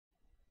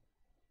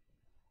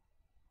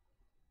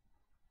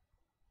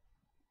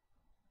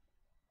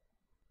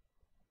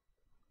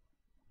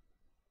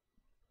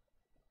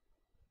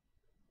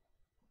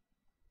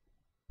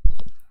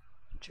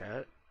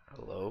Chat,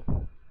 hello.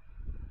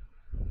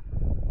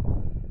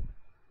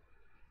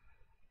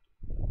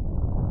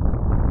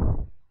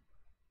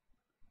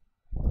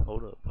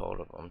 Hold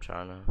up. I'm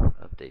trying to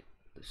update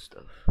this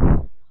stuff.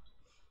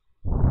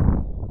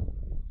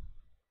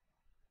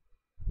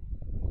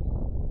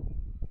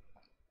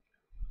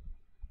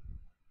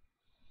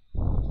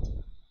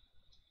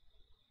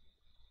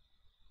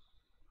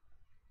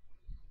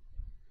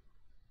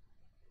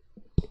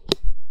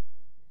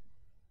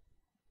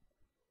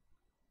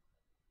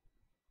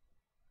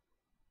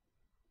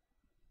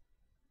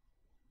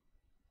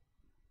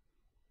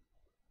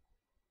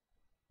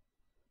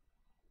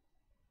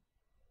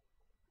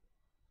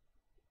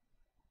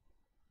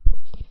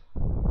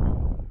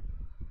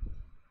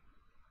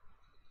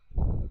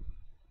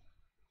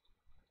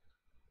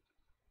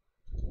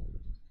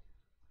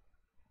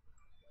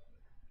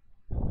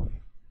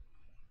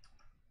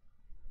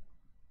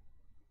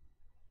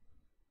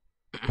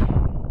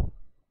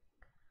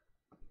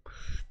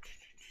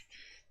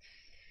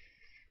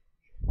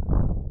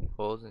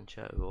 Who's in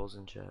chat? Who's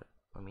in chat?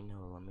 Let me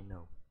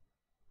know.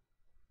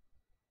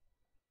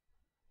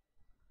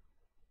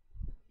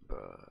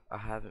 Bruh, I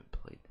haven't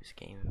played this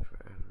game in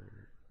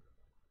forever.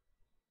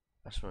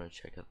 I just want to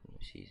check out the new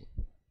season.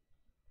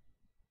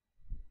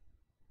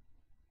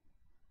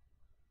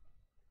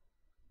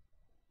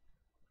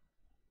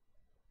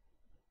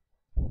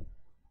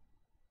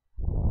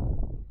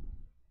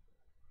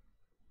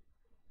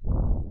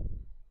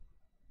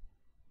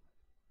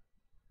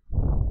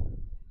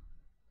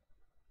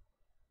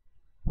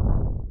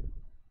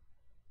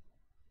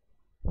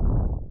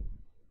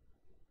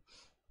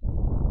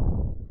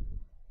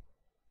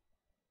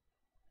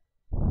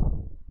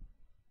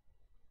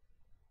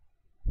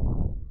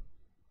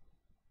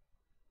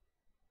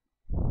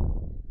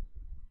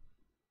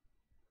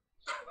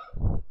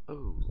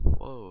 Oh,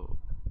 whoa.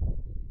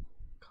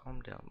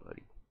 Calm down,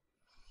 buddy.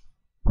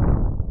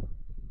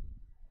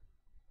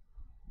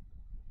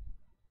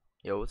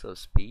 Yo, what's up,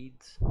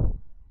 Speeds?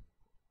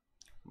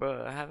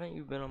 Bruh, haven't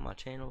you been on my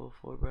channel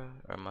before,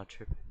 bruh? Or am I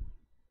tripping?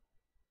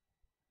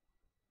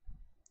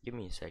 Give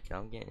me a second.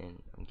 I'm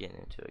getting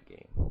into a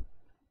game.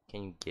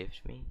 Can you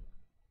gift me?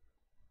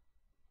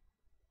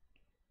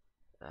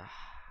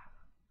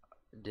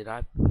 Did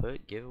I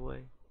put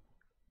giveaway?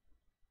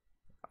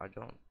 I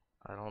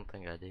don't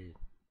think I did.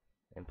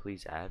 And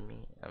please add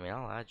me. I mean,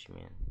 I'll add you,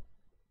 man.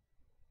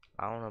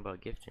 I don't know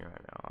about gifting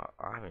right now.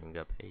 I haven't even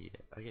got paid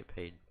yet. I get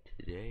paid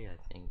today, I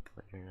think,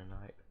 later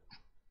tonight.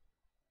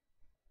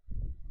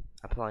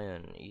 I play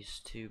on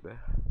East too, bro.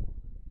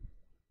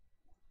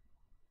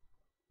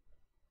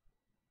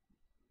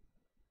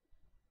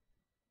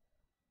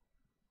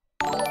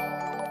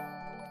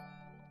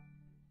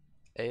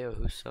 Ayo,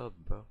 who sub,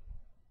 bro?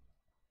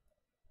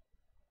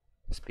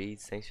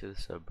 Speeds, thanks for the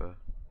sub, bro.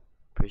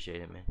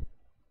 Appreciate it, man.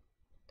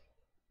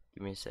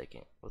 Give me a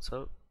second. What's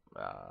up?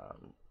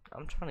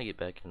 I'm trying to get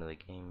back into the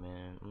game,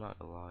 man. I'm not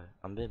gonna lie.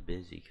 I'm a bit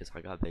busy because I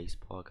got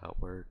baseball, I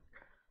got work.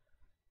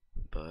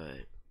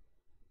 But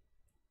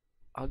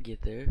I'll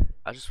get there.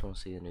 I just want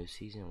to see the new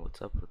season.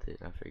 What's up with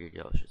it? I figured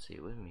y'all should see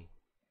it with me.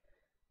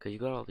 Cause you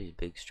got all these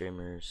big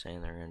streamers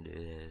saying they're gonna do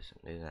this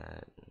and do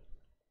that. And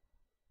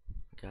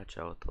got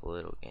y'all with the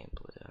little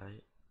gameplay,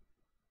 alright?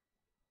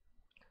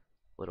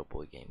 Little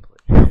boy gameplay.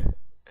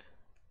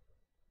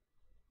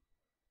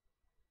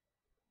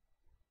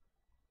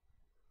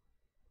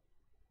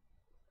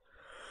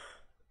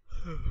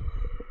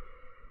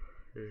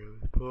 Here,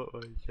 let's put my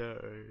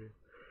chat right here.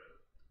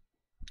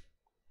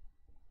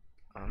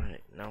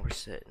 Alright, now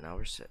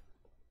we're set.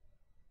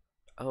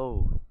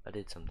 Oh, I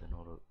did something.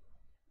 Hold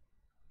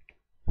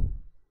up.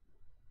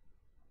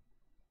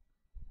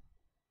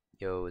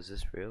 Yo, is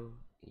this real?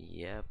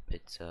 Yep,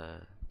 it's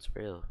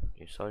real.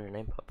 You saw your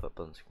name pop up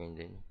on the screen,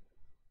 didn't you?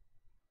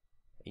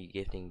 Are you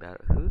gifting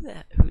battle? Who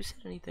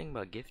said anything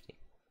about gifting?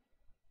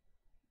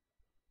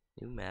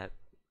 New map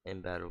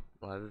and battle,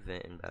 live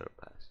event and battle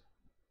pass.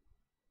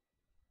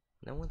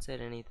 No one said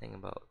anything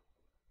about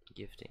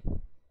gifting.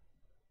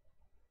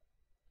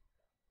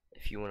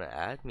 If you want to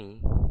add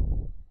me,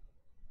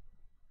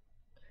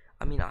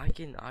 I mean, I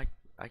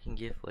can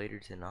gift later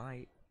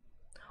tonight.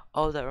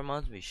 Oh, that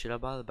reminds me. Should I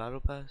buy the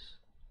battle pass?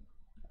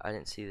 I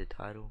didn't see the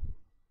title.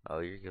 Oh,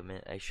 you're good,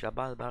 man. Hey, should I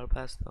buy the battle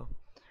pass though?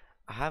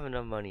 I have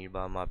enough money to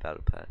buy my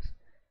battle pass,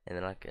 and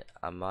then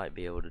I might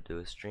be able to do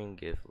a stream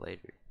gift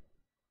later.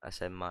 I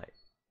said might.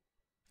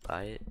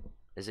 Buy it.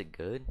 Is it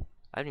good?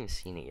 I haven't even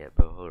seen it yet,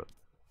 bro. Hold up.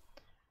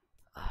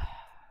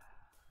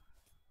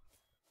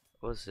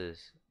 What's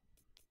this?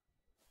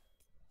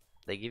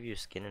 They give you a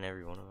skin in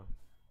every one of them.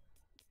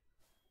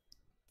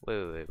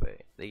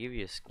 Wait. They give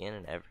you a skin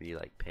in every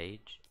like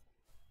page.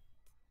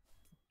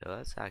 Yo,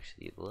 that's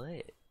actually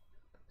lit.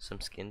 Some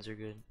skins are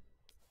good.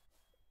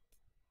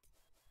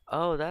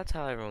 Oh, that's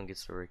how everyone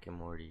gets the Rick and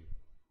Morty.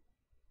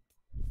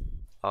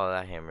 Oh,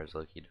 that hammer's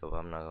lucky dope.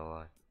 I'm not gonna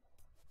lie.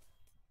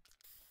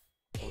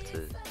 What's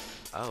this?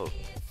 Oh.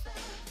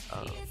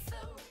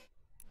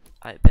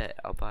 I bet.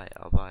 I'll buy it.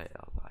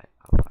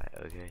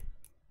 Okay.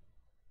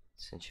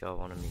 Since y'all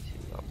wanted me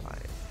to, I'll buy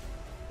it.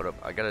 Hold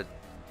up. I gotta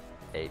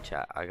Hey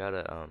chat, I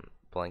gotta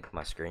blank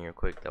my screen real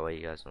quick, that way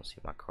you guys don't see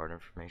my card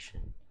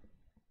information.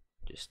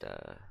 Just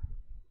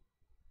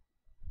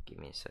give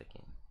me a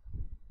second.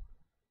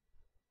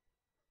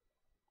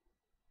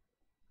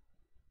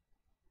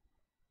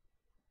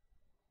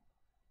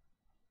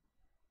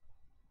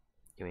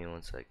 Give me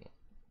 1 second.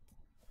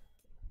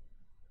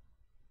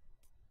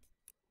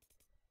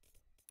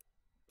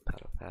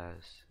 Battle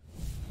pass.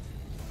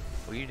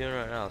 What are you doing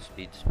right now,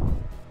 Speeds?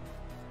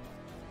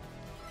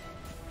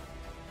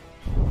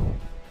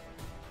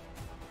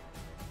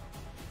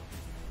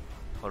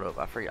 Hold up,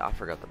 I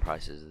forgot the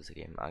prices of this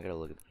game. I gotta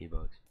look at the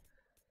V-Bucks.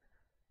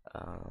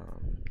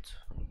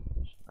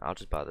 I'll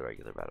just buy the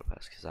regular battle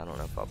pass because I don't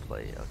know if I'll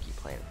keep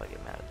playing if I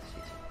get mad at the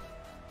season.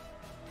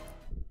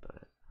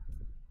 But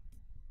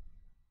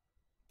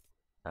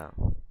oh,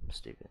 I'm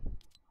stupid.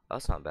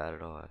 That's not bad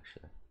at all,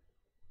 actually.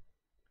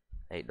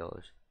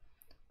 $8.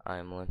 I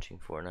am launching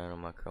Fortnite on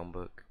my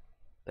Chromebook.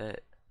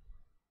 Bet.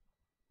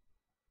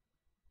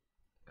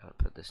 Gotta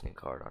put this new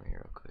card on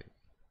here real quick.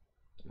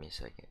 Give me a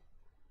second.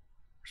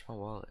 Where's my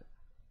wallet?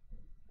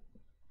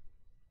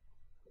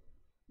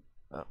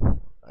 Oh,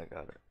 I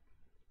got it.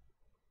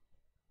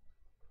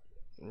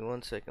 Give me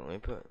 1 second. Let me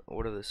put.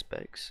 What are the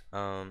specs?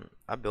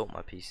 I built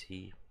my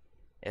PC.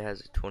 It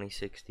has a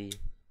 2060,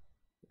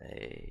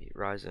 a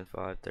Ryzen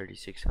 5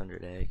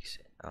 3600X.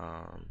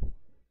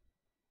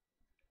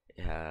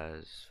 It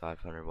has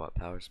 500-watt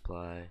power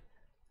supply.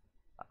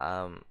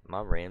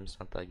 My RAM's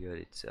not that good.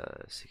 It's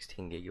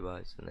 16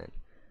 gigabytes, and then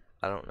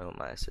I don't know what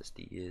my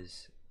SSD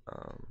is.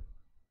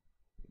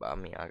 But I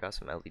mean, I got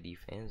some LED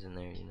fans in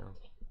there, you know.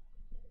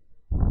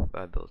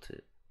 But I built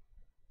it.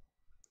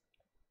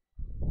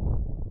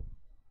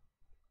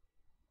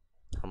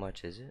 How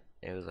much is it?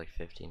 It was like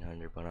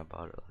 1500 when I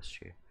bought it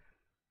last year.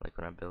 Like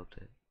when I built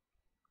it.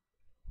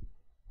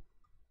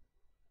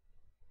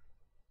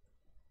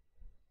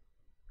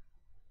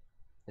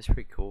 It's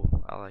pretty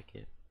cool. I like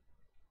it.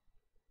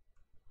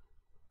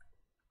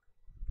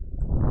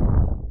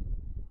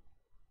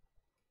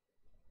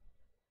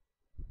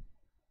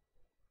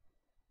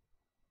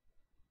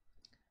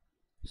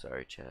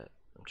 Sorry, chat.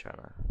 I'm trying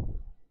to.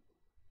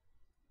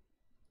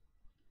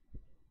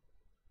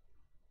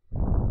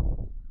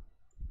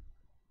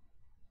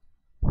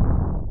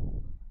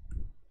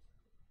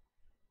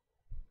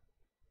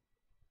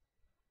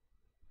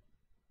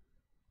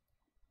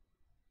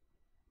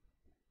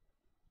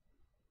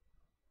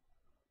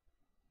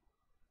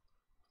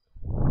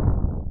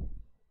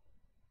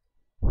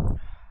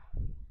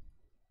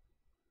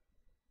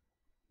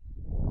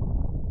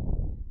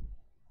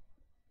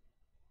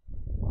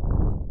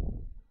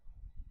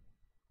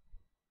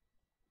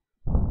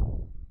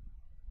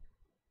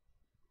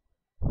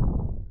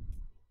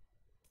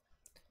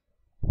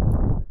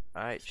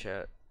 Alright,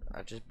 chat.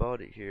 I just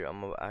bought it here.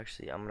 I'm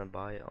gonna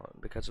buy it on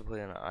because I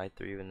play on an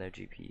i3 with no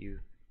GPU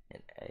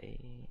and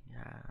a.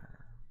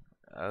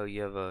 Oh,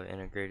 you have a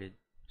integrated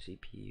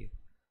CPU.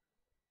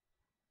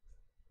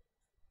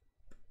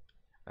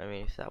 I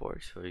mean, if that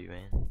works for you,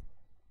 man.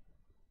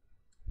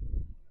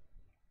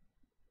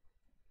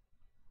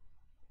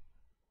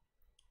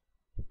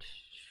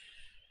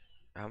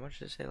 How much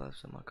does it say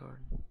left on my card?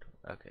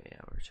 Okay, yeah,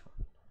 we're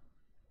chilling.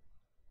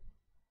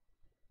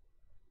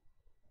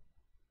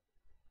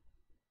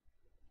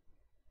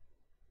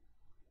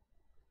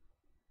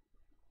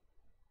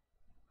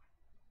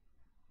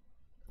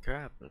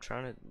 Crap, I'm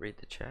trying to read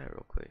the chat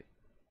real quick.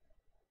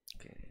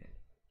 Okay,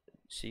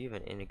 so you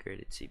have an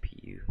integrated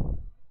CPU.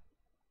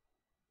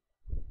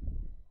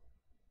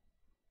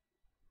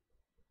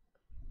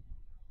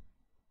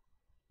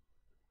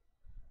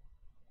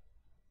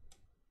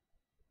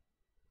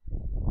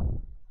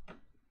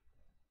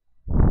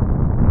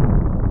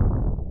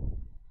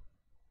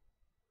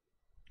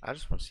 I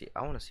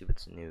want to see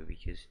what's new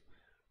because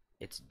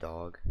it's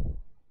dog.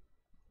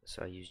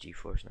 So I use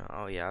GeForce now.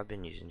 Oh yeah, I've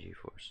been using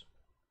GeForce.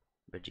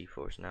 But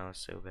GeForce now is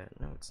so bad.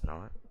 No, it's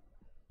not.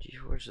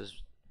 GeForce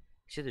is,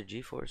 it's either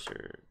GeForce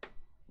or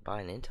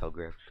buy an Intel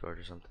graphics card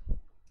or something.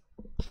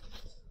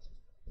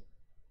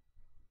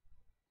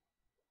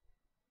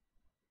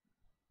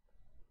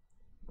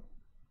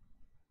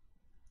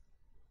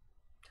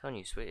 Telling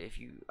you, switch if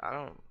you. I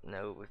don't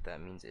know if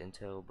that means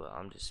Intel, but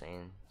I'm just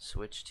saying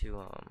switch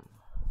to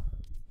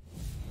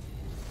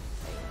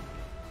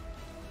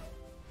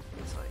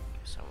It's like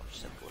so much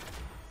simpler.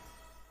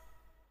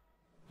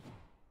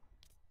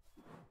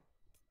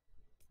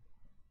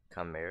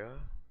 Chimera.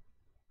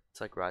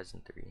 It's like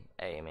Ryzen 3.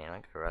 Hey man,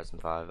 I got a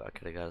Ryzen 5. I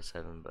could have got a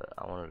 7, but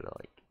I wanted to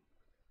like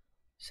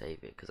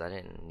save it because I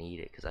didn't need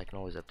it because I can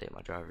always update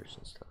my drivers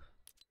and stuff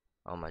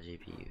on my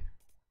GPU.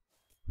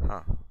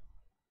 Huh.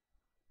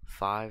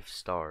 5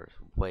 stars.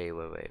 Wait.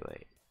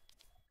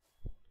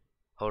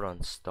 Hold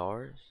on,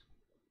 stars?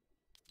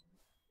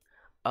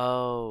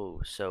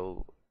 Oh,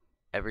 so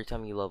every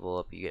time you level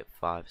up, you get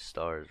 5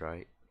 stars,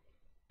 right?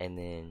 And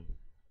then,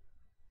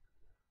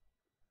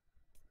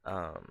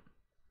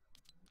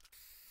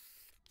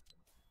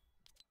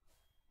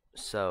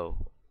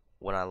 so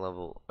when I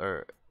level,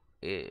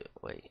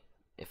 wait,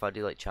 if I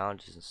do like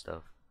challenges and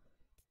stuff,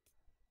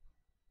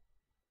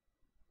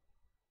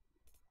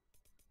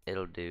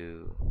 It'll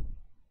do.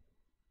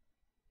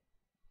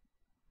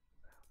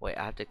 Wait,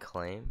 I have to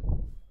claim?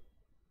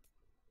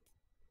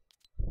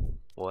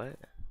 What?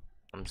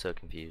 I'm so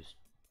confused.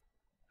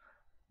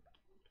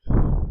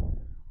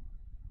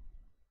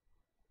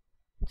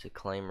 To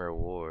claim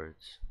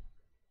rewards.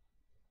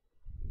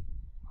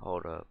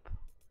 Hold up.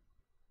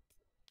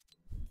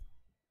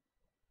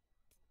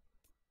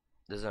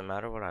 Does it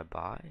matter what I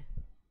buy?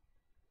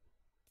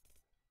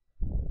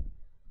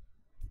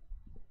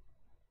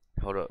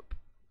 Hold up.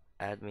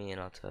 Add me and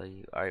I'll tell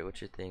you. Alright,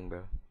 what's your thing,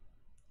 bro?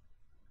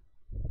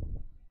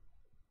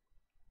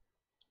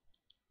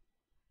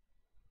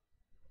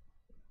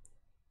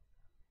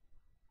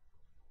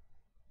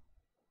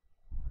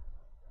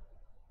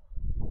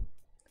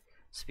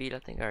 Speed, I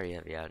think I already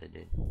have you added,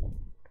 dude.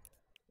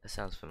 That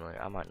sounds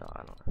familiar. I might not,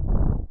 I don't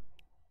know.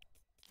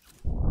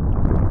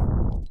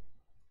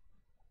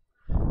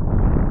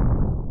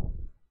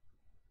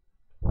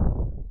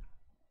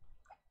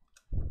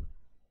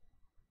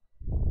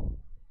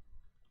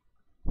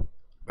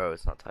 Bro,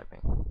 it's not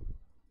typing.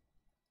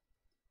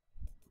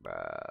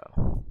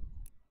 Bro.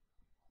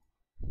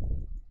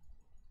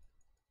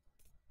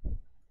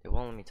 It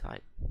won't let me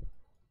type.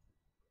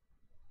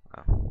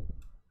 Oh.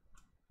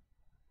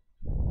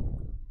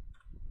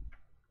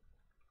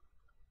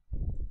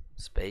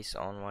 Space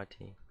on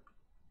YT.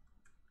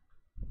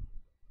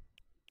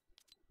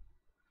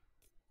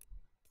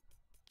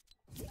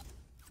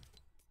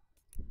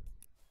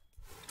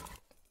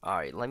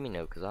 Alright, let me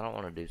know, because I don't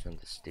want to do something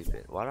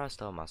stupid. Why do I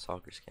still have my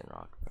soccer skin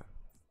rock, bro?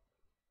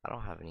 I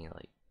don't have any,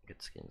 like, good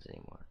skins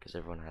anymore, because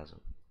everyone has them.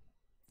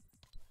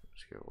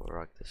 Screw it, we'll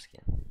rock this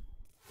skin.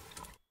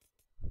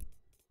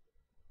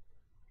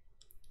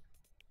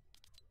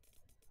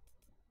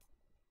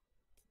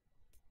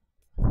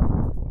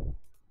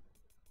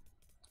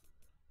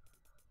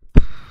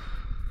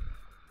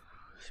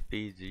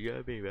 Speeds, you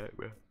gotta be back,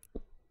 bro.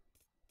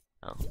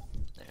 Oh,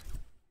 there.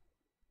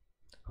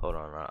 Hold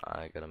on,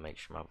 I gotta make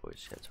sure my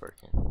voice chat's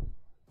working.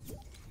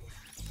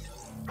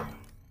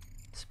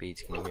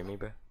 Speeds, can you hear me,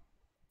 bro?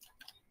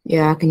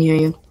 Yeah, I can hear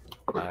you.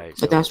 Alright,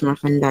 But that's my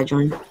friend that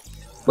joined.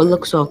 But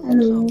look, so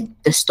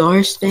the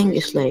stars thing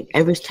is like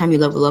every time you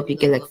level up, you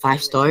get like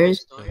 5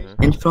 stars.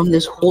 And from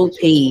this whole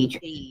page,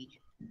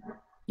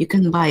 you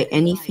can buy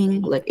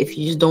anything. Like if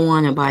you just don't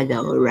want to buy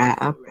the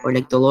wrap or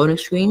like the loading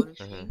screen,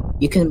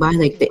 you can buy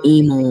like the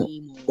emo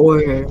or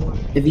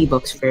the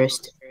V-Bucks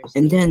first,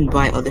 and then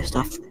buy other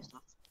stuff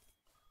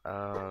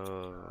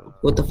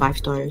with the 5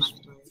 stars.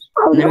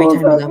 And every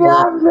time you level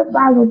up, you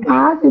buy the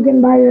pass, you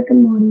can buy Rick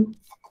and Morty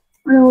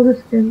and all the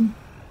skins.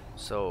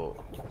 So,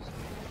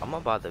 I'm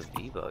gonna buy the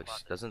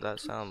V-Bucks. Doesn't that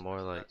sound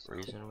more like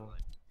reasonable?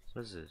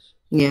 What is this?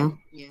 Yeah.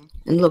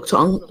 And look, to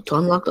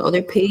unlock the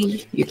other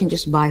page, you can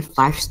just buy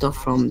 5 stuff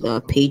from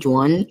the page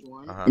 1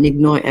 and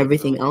ignore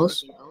everything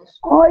else.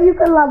 Or you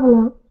can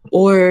level up.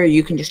 Or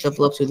you can just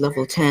level up to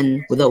level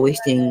 10 without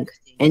wasting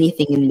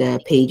anything in the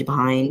page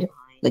behind,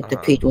 like the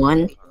page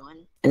 1,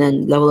 and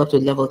then level up to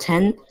level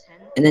 10,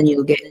 and then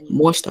you'll get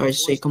more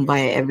stars so you can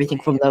buy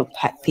everything from the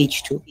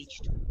page 2.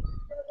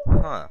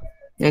 Huh.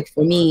 Like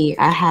for me,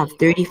 I have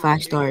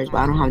 35 stars, but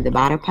I don't have the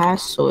battle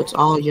pass, so it's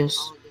all just...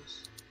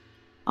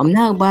 I'm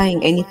not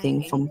buying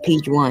anything from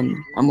page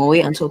 1. I'm gonna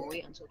wait until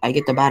I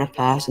get the battle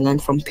pass, and then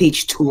from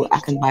page 2, I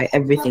can buy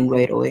everything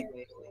right away.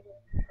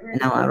 And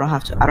now I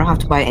don't have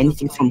to buy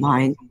anything from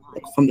behind,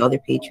 like from the other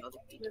page.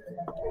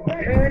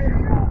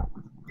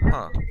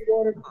 Huh.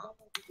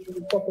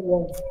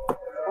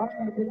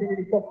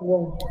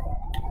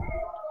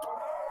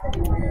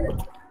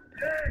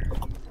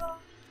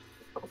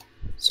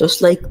 So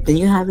it's like then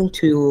you're having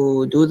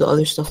to do the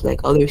other stuff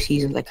like other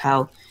seasons, like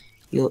how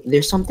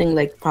there's something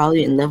like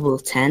probably in level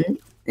 10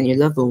 and you're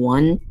level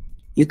 1.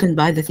 You can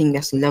buy the thing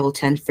that's in level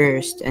 10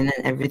 first and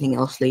then everything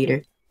else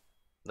later.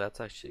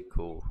 That's actually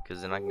cool,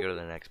 because then I can go to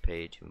the next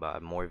page and buy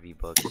more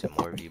V-Bucks and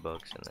more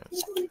V-Bucks and then...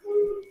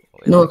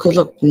 No, because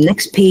look, the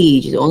next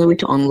page, the only way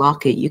to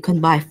unlock it, you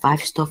can buy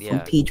 5 stuff from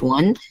page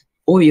 1,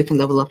 or you can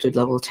level up to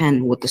level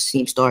 10 with the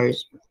same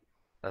stars.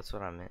 That's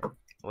what I meant.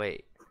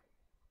 Wait.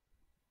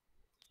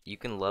 You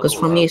can level Because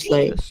for me, it's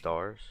like... the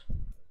stars?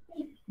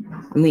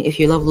 I mean, if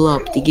you level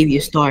up, they give you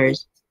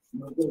stars.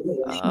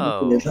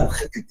 Oh.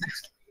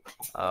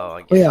 Oh,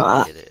 I get it,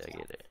 I get it, I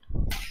get it.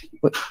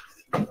 But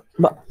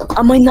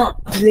I might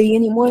not play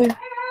anymore,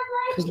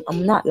 because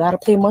I'm not allowed to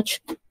play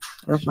much.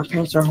 If my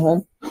parents are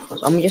home,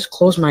 so I'm gonna just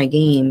close my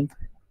game,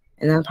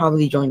 and then I'll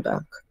probably join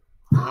back.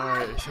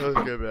 Alright, sounds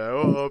good,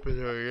 man. What happened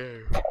to our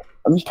game?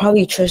 I'm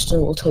probably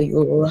Tristan will tell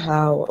you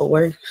how it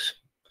works.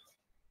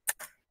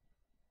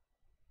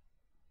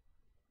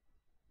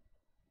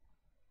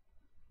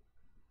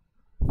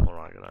 Hold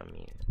on, I gotta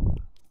unmute.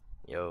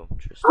 Yo,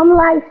 Tristan. I'm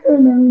live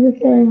streaming, just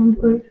saying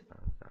first.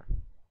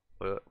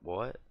 Okay.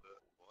 What?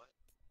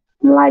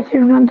 I'm live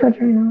streaming on Twitch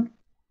right now.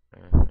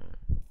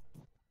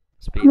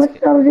 Speeds. How much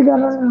subs you got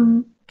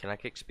on? Can I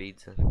kick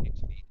Speeds in?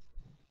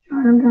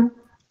 How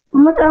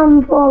much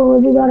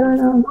followers you got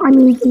on? I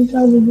mean, some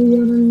subs you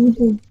got on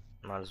YouTube.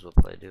 Might as well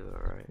play duo,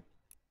 alright?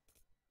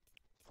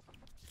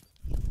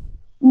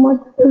 How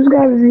much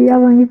subscribers do you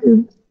have on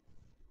YouTube?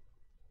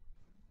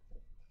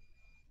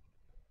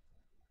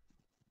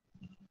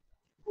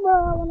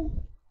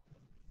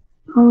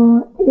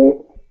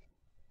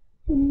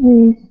 It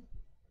is.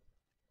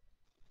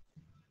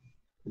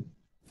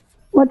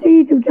 What's your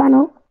YouTube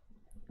channel?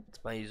 It's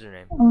my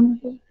username.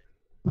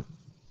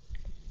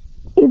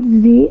 It's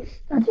this.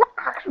 That's your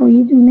actual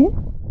YouTube name.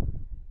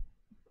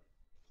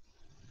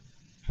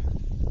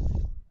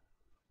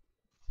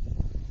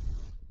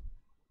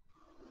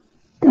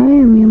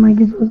 Damn, your mic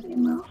is supposed to be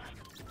loud.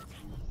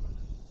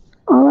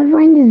 All I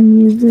find is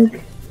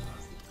music.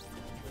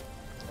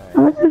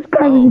 How much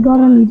subscribers you got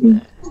on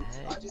YouTube?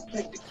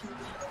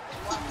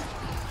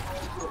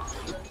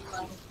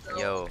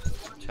 Yo,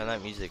 turn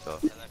that music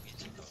off.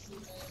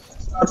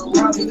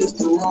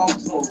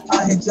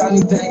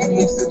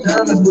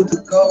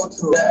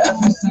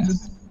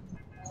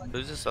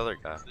 Who's this other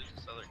guy?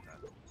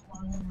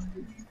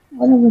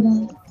 Whatever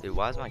that. Dude,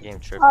 why is my game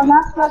tripping? Oh,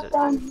 that's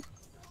not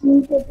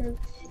newspaper.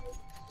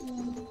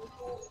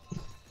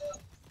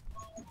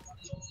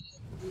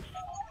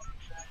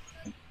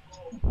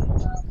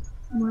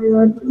 Oh my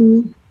god,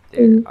 please.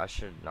 Dude, I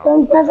should not.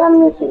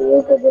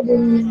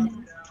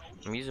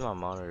 I'm using my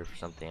monitor for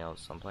something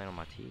else. I'm playing on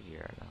my TV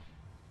right now.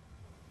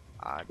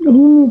 I Did you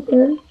mute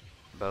her?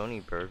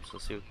 Bony Burbs,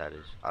 let's see what that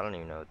is. I don't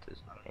even know what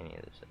any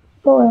of this is.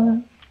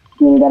 Boy,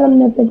 you got a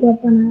mythic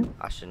weapon.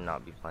 I should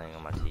not be playing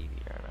on my TV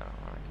right now.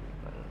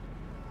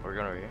 We're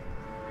going over here.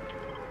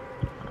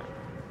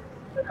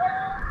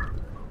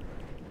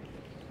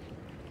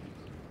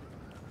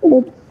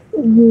 It's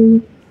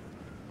the.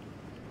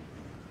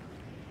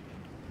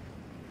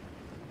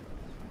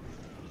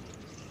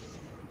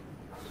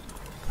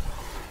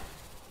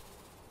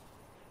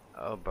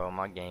 Oh, bro,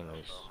 my game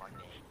is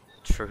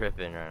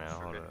tripping right now.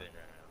 Hold up.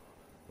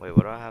 Wait,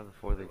 what do I have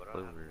before the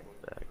clover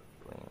back?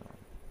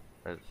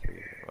 Or the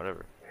 3,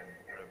 whatever.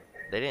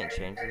 They didn't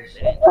change this?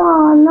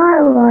 Oh,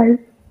 not life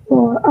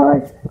for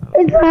us.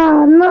 It's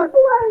not life.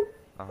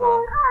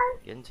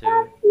 Get into it.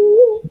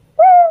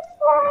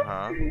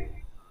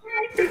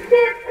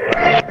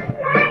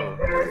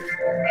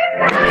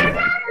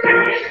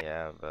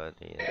 Yeah,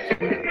 buddy.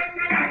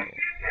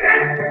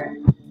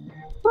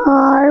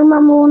 I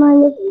remember when I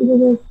listened to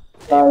this.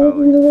 Hey,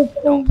 bro,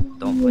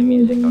 don't play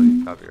music, I'll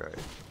get copyright.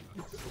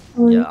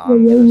 Yeah,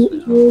 I'm gonna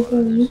switch my monitor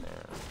soon.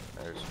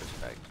 There's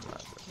respect to my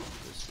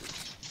this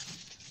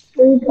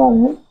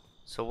is.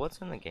 So what's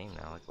in the game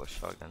now? Like what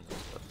shotguns and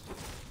stuff?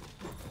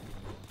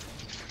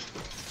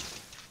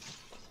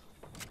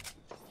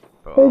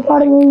 Bro,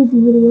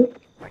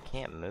 I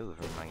can't move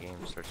when my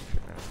game starts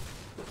tripping.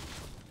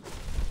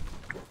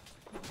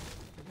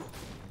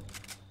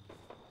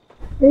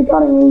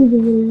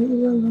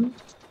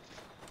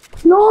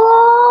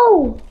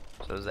 No!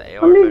 So is the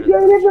AR I'm better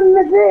than... a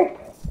mythic.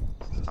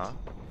 Huh?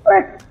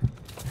 Frick.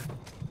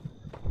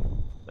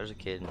 There's a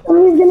kid.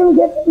 Somebody's gonna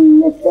get the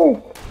mythic.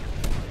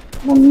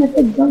 The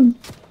mythic gun.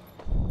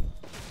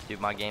 Dude,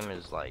 my game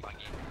is like...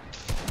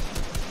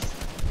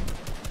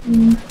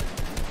 Mm.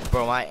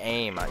 Bro, my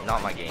aim,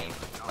 not my game.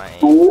 My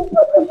aim. I need to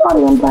put the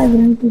body on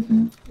private.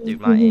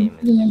 Dude, my aim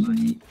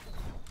is...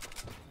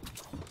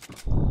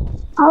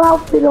 I'll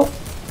outfit it.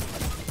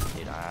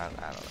 Dude, I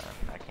don't know.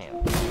 I can't.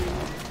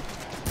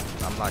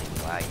 I'm not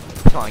even lagging.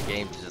 My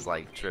game's just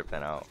like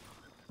tripping out.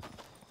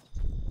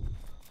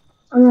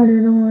 I'm ready,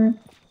 don't worry.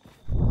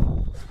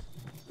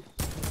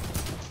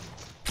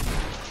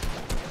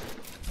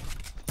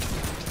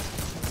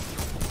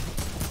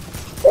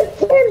 It's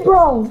good,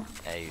 bro.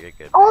 Hey, you're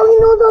good. All he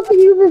knows how to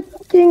use is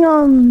fucking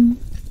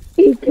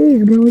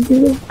AKs, bro. It's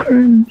just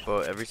cringe.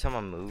 Bro, every time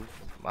I move,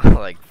 my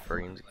like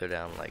frames go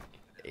down like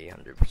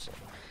 800%.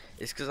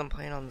 It's because I'm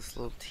playing on this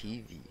little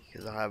TV.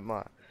 Because I have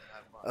my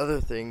other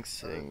things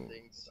sitting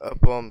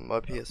up on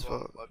my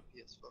PS5.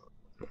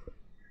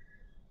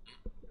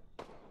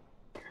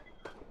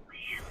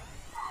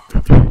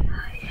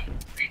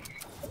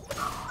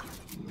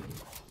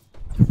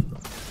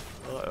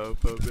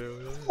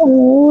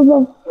 Oh,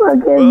 the fuck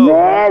is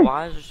this?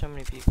 Why is there so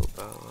many people,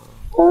 bro?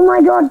 Oh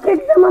my god,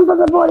 kick them up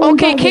the body.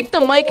 Okay, kick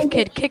the mic,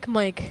 kid. Kick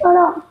mic. Shut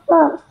up,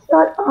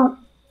 shut up.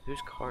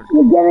 Who's Carter?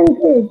 You're getting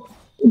kicked.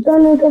 You're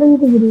done recording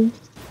the video.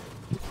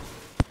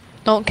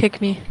 Don't kick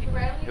me.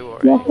 Who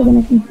are Yes, you're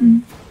gonna kick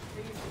me.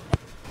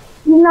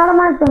 You're not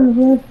my friend,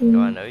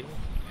 Do I know you?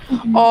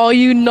 Oh,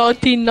 you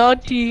naughty,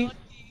 naughty.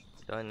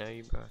 Do I know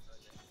you, bro?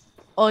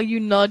 Oh, you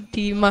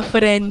naughty, my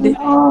friend.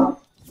 Oh,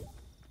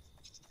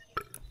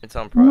 It's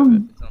on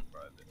private.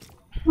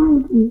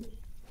 thank you.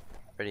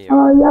 Ready?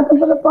 You have to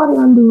put a party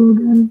on duo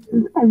again,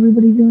 since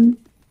everybody's doing.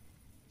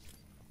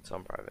 It's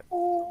on private.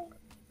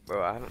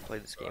 Bro, I haven't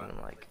played this game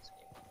in like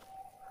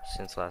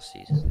since last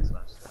season.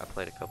 I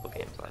played a couple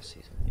games last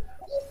season.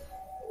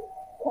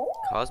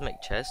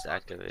 Cosmic chest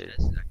activated.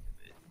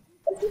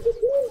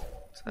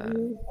 What's that?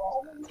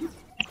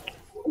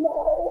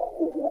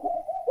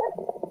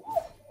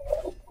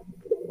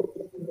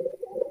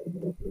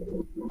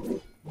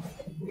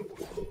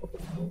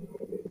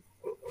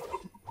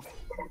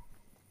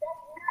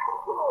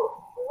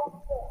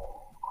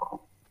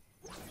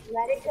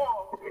 Let it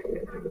go.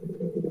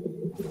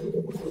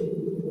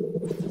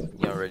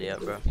 ready yet,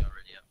 bro?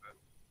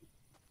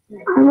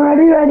 I'm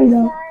ready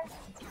though.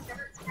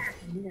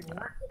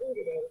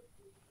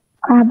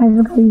 Crap, I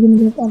forgot you can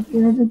just up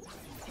here.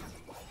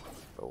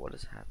 Bro, what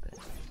is happening?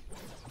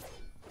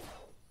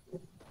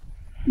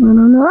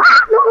 No. Ah,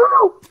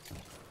 no.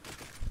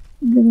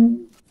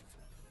 I'm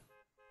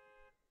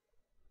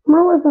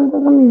gonna listen to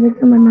some music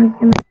to my mic.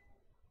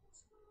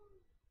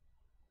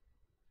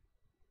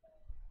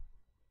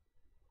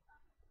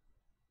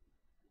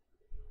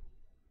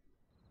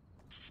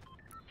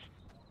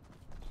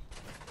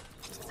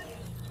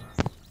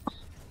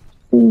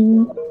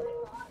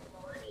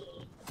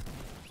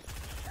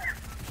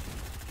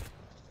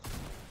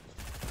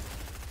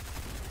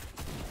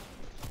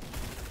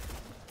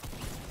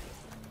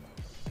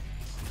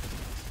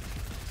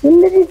 When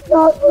did he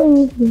start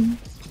playing this game?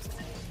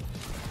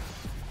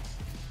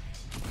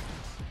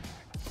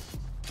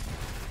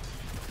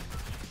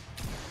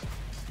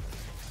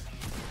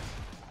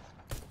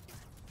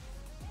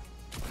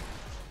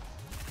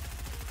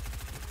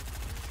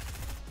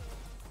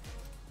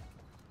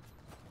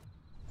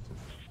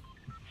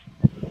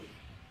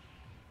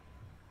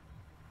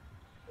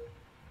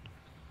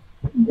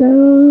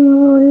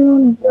 Don't really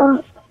want to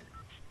talk.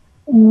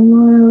 I don't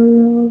want to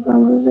real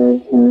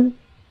conversation.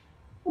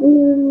 I just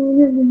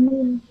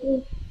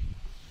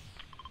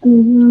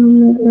want to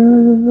make a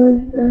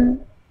reservation.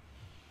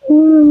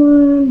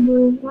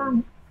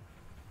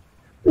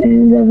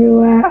 And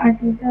everywhere I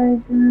can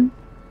take them.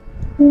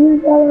 Even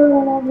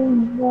everywhere I've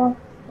been walk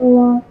a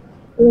lot.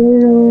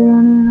 Literally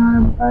running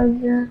out of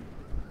budget.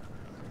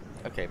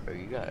 Okay, bro,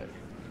 you gotta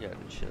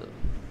chill.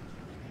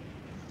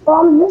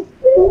 I'm just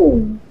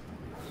saying.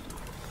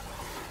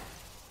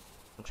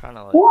 I'm trying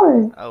to like.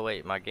 What? Oh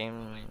wait, my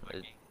game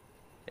it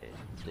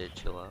did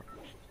chill out.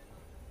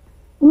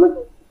 I'm just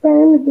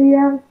saying to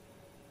you.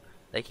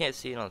 They can't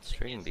see it on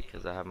stream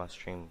because I have my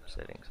stream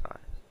settings high.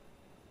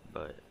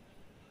 But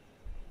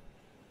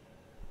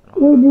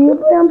Do you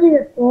play on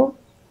PS4?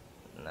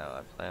 no,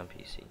 I play on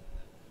PC.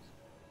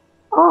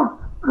 Oh,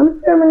 I'm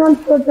streaming on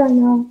Twitch right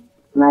now.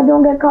 And I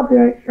don't get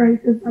copyright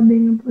strikes if I'm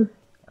being a pussy.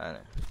 I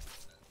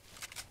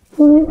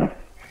know.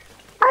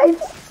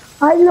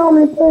 I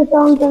normally play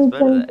songs and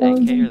Better the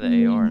songs. AK or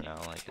the AR now?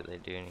 Like, do they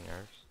do any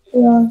nerfs?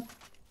 Yeah.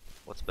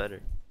 What's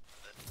better?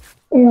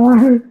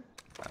 AR.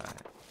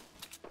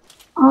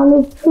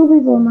 Alright. There's 2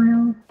 people in my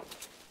house.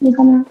 You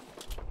come out.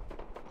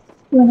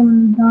 You're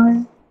gonna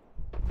die.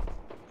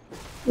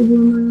 People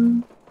in my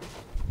house.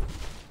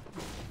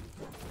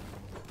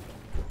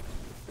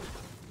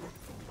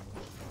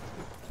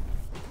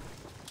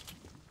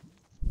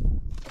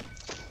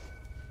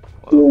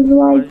 He's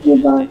like, you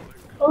got.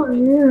 Oh,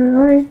 yeah,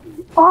 right.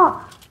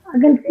 Oh, I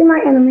can see my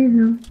enemies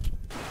now.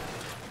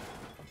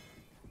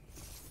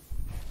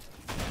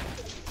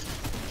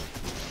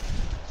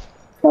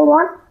 So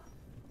what?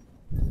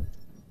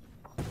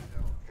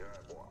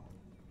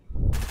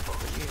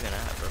 Where you even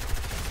at, bro?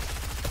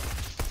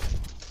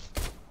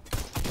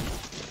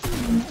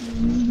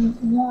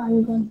 Where are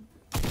you going?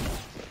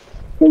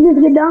 Can you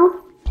just get down?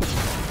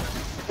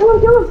 Kill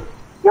him!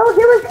 Yo,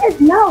 kill his head!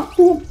 No!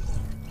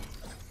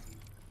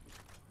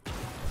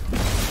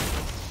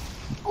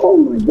 Oh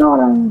my god,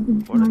 I want to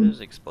What are die. those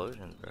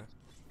explosions, bro?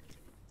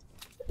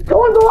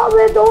 Don't go up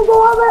it! Don't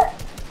go up it!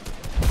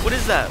 What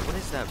is that? What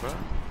is that, bro?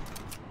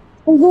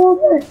 Don't go up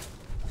it!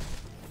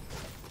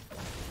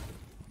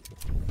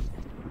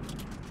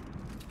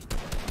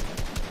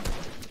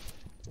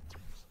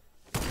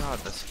 God,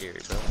 that's scary,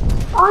 bro.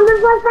 On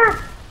this left side!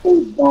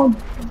 Oh god.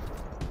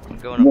 I'm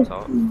going up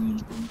top.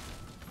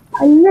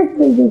 I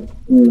literally just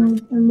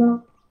sniped him,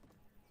 bro.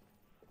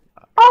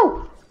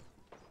 Oh!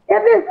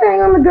 Get this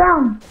thing on the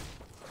ground!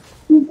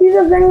 You see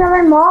the thing that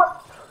I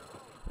marked?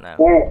 No.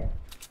 Get it!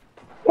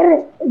 Get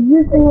it! It's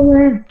this thing over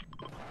here.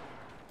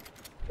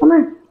 Come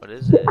here. What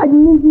is it? I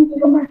need you to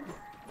come here.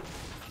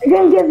 I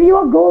can give you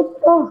a gold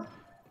star.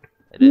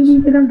 It is. You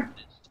need to come.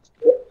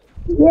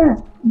 Yeah,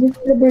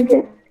 just to break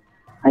it.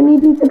 I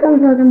need you to come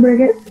so I can break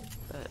it.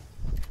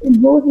 We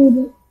both need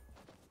it.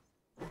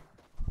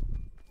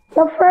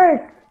 So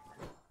first,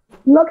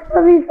 look for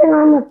everything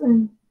on the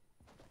thing.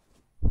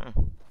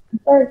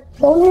 First,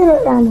 don't need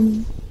it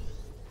randomly.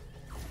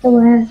 So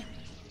where?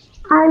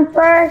 I'm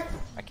first.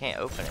 I can't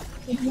open it.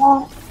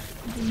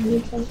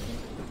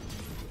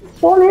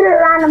 Don't need it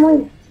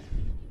randomly.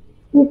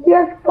 You see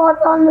a spot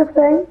on the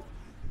thing?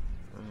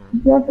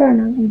 It's your turn.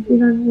 You see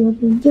that's your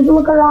turn. Just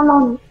look around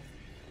on it.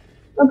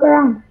 Look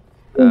around.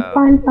 You'll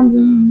find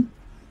something.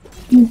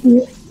 You see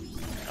it.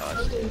 Oh,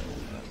 I see it.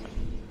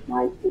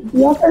 Right. It's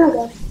your turn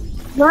again.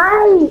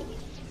 Right.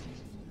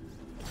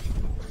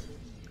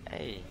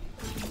 Hey.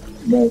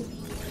 Wait.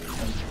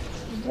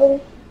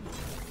 Wait.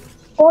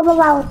 Hold the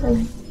loud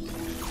thing.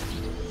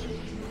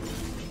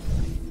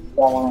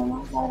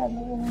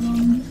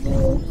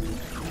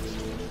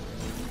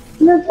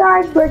 Let's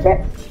try to break it.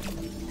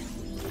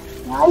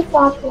 Nice,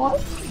 fast one.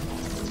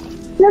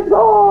 Let's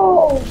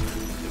go!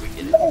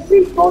 Did we get it? We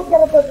both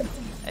get a perfect.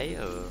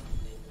 Ayo.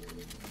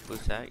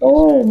 Who's that?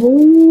 Oh,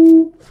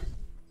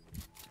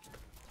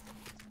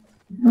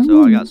 Yes, we. sir.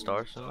 So I got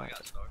stars. So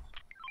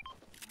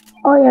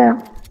Oh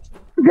yeah.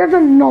 There's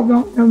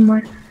another. Never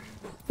mind.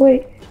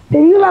 Wait.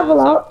 Did you level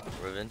up?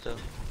 Ravento?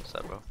 What's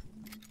up, bro?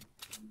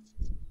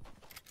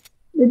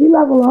 Did you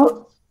level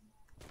up?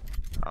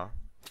 Huh?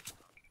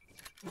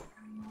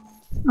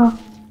 Oh.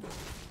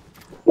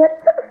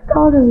 Get 6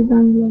 stars every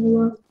time you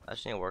level up. I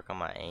just need to work on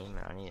my aim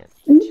and I need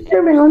to Are you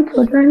streaming on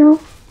Twitch right now?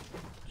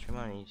 stream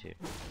on YouTube.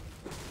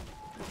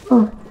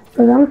 Oh,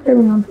 because I'm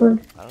streaming on Twitch.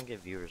 I don't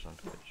get viewers on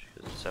Twitch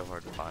because it's so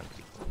hard to find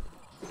people.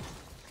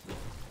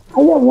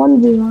 I get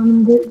 1 view on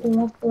them. Get the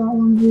rest of that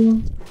 1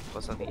 view.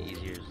 Plus, I think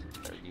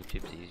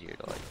YouTube's easier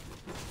to like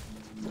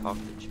talk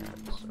to chat.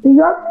 So. You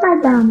got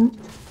snipe ammo.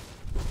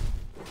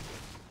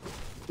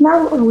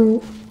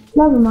 Wait.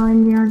 Never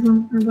mind, yeah, I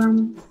don't snipe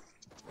ammo.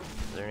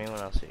 Is there anyone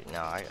else here?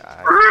 No,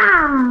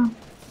 Ah!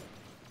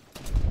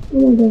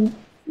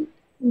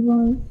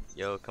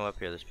 Yo, come up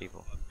here, there's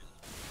people.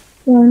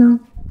 Yeah, I know.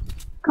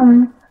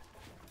 Coming.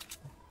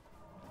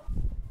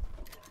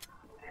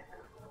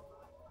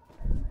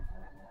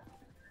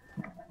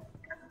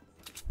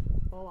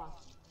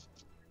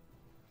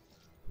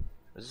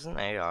 Is this an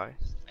AI?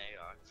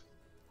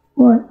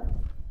 What?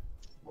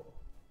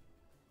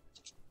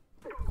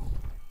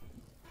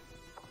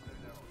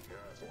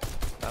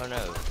 Oh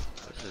no,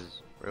 this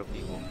is real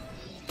people.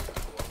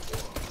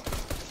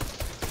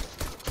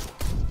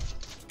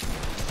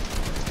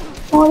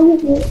 Oh, you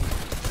see it.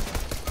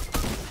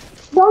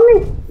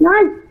 Zombie!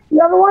 Nice!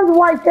 The other one's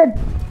white kid.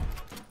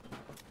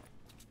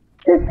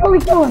 Just totally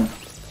kill him.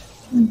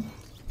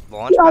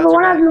 Launch The other pads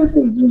one are has back? no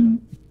food.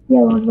 Yeah,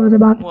 launch pads are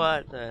back.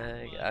 What the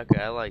heck?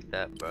 Okay, I like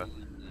that, bro.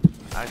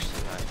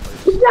 Actually, nice.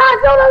 Yeah,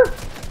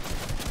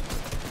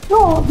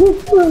 no,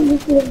 he's killing,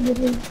 he's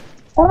killing.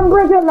 Let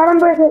him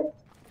break it.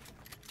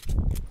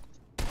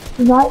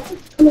 Right,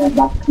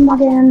 come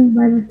back in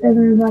by the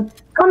stairs back.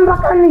 Come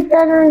back on the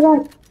stairs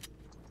back.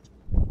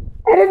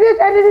 Edit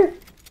this.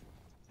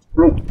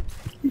 Wait,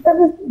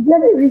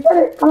 reset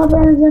it. Come up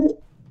and reset it.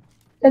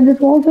 Set this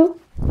wall too.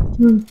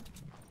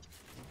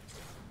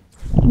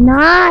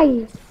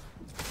 Nice.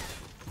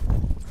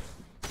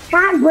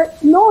 Can't break.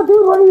 No,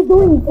 dude, what are you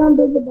doing? You can't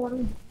break the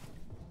bottom.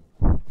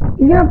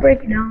 You're gonna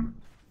break it down.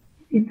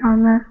 He's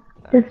down there.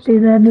 Just stay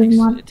there,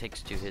 It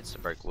takes 2 hits to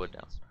break wood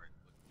down.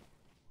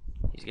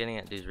 He's getting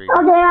at dude's reading.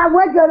 Okay, yeah,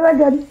 we're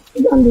good.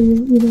 He's under you.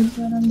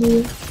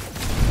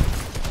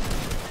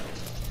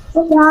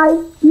 Good guy.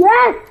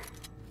 Yes!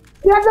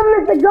 He has a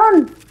mythic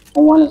gun.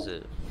 What is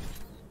it?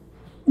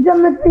 He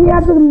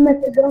has a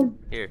mythic gun.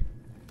 Here.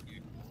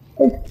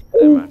 It's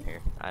Around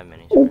here. I have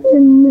many. a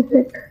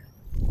mythic.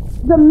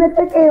 The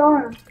mythic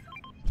AR.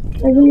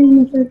 It's a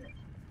mythic.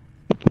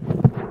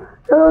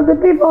 So the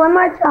people in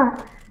my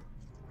chat,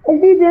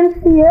 if you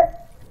didn't see it,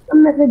 a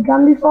mythic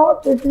gun before,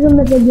 this is a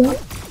mythic gun.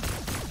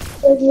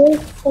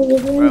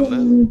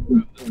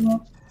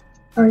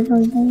 Sorry.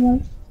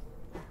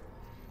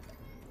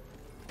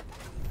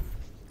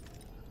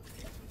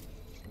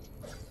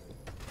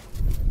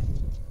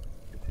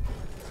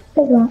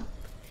 Take that.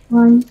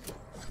 Fine.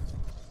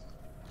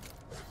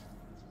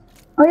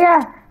 Oh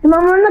yeah,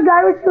 remember when the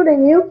guy was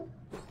shooting you?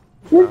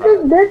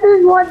 This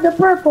is what the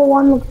purple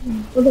one looks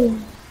like. Look at it.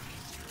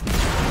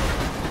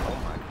 Oh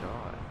my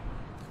god.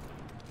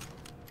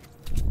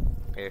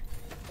 Here.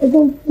 It's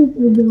a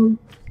super build.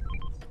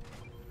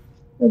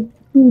 It's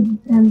huge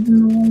hands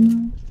in the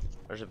wall.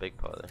 There's a big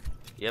pot there.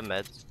 You have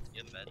meds?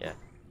 Yeah.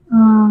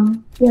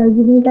 Yeah,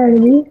 you can carry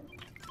these.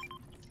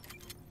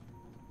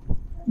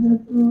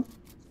 That's all.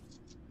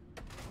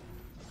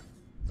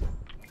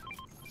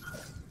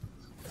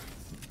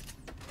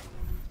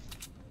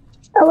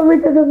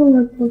 Elevator doesn't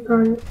look so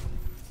sorry.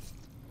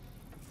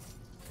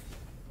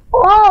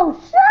 Oh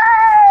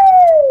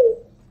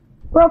shit!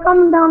 Bro,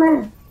 come down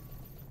there.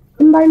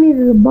 Come by me,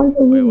 there's a bunch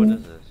of Wait, people. what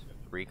is this?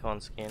 Recon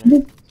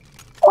scanner?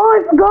 Oh,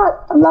 I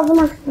forgot! I love an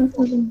extra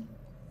something.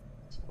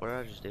 What did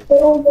I just do? They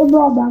also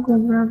brought back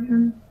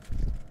resurrection.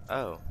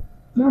 Oh.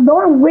 Now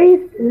don't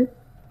waste it.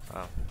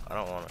 Oh, I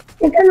don't want it.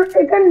 It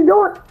can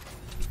do it.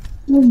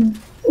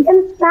 It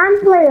can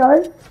stand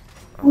players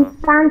and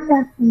stand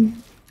testing.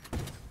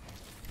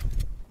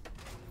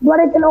 But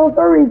it can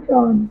also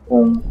recharge,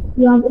 so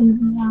you have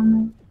anything down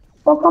there.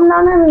 So come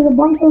down there, there's a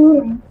bunch of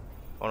room.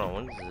 Hold on,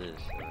 what is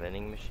this? A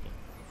vending machine?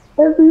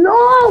 There's a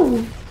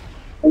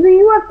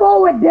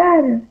UFO with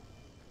dead.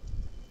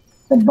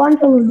 There's a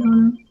bunch of room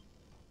down there.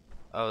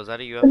 Oh, is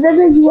that a But there's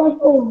UFO? a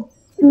UFO.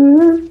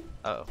 Mm-hmm.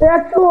 Oh. There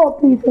are 2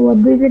 OP, so we're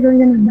basically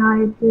gonna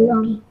die if they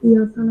see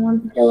us and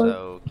want to kill us.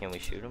 So, can we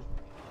shoot him?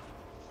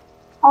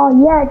 Oh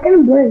yeah, it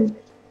can break.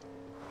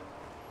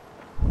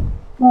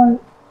 But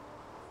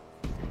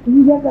if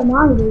you get them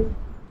out of it.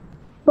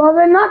 Well,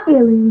 they're not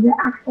aliens, they're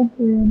actual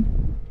players.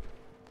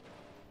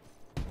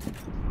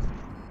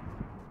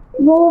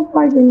 We'll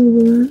fight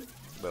anywhere.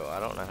 Bro, I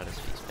don't know how to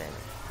speak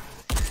Spanish.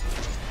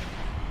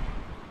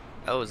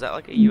 Oh, is that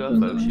like a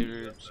UFO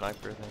shooter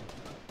sniper thing?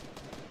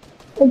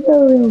 It's a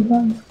real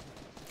gun.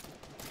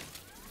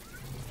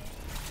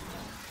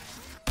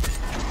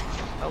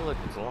 Oh look,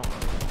 it's long.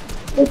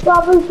 It's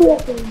probably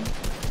CFA.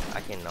 I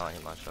cannot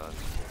hit my shots.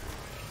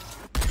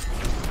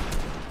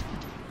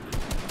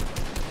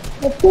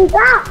 Let's take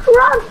out!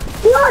 Run!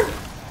 Run!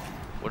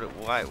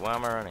 Why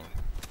am I running?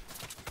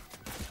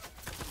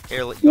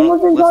 Here, let's You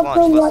launch. wasn't got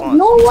so Let's right. launch.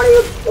 No, what are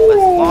you doing?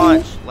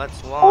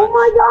 Let's Oh launch.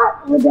 my god!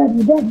 We're dead,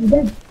 we're dead, we're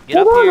dead. Get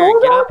up Hold here,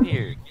 on, get hold up on.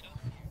 here.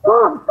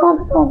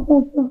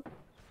 Stop.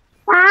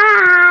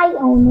 Bye!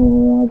 Oh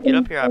no. Get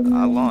up here, I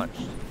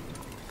launched.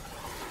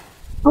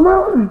 I'm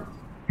out.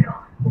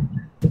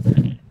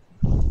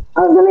 I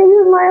was gonna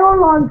use my own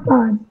launch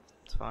pad.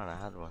 It's fine, I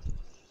had one.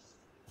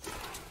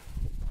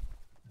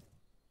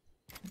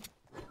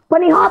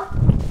 Bunny hop!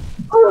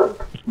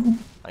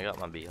 I got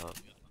my bee hop.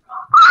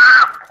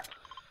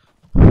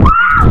 What?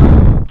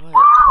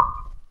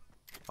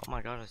 Oh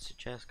my god, it's a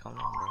chest. Calm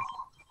down,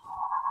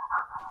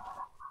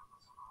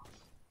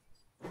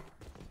 bro.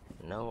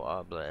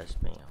 No bless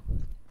me.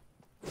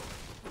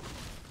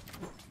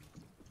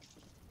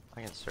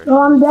 I can search.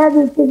 No, I'm dead.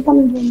 This kid's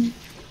coming for me.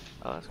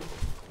 Oh, that's cool.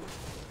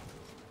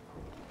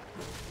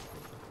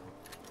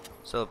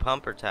 So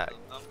pump or tag?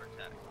 Well,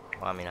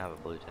 I mean, I have a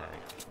blue tag.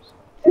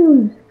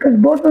 Choose, because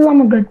both of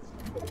them are good.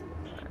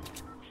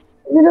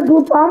 Is it a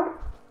blue pump?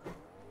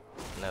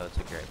 No, it's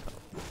a gray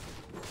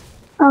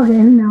pump.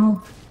 Okay,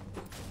 no.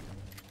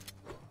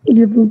 It's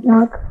a blue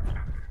pump.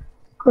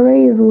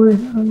 Gray is worse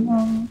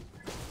than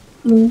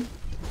blue.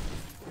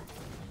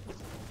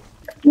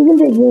 You can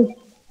take this.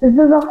 This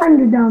is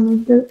 100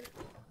 damage. This is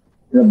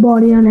the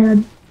body and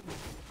head.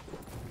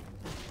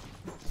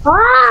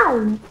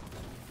 Ah!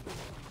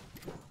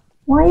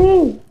 Why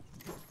me?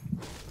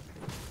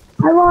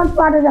 I want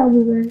spotted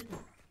everywhere.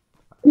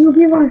 You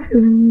keep on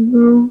shooting me,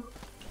 bro.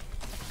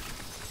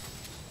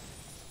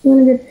 You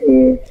wanna get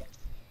chased?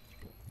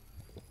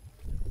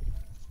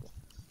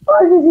 Oh,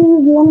 I just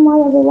used one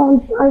more other one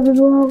side as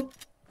well.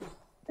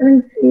 I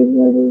didn't see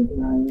where these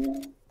guys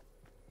are.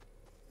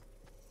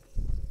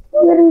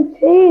 I'm getting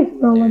chased,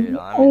 bro. Dude,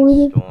 I'm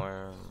in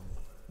storm.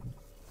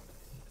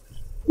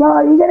 Bro,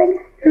 you getting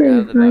Can I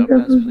have chased, the right? battle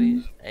pass,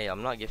 please? Hey,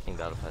 I'm not gifting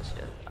battle pass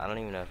yet. I don't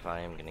even know if I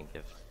am gonna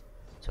gift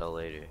till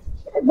later.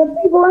 The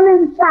people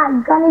in the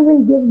chat can't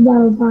even give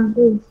battle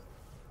passes.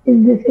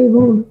 It's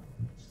disabled.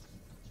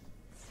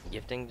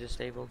 Gifting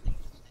disabled?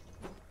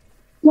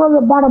 No,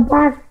 the battle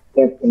pass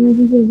gifting is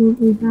disabled.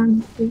 We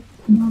can't give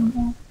the battle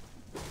pass.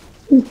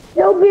 He's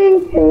still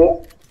being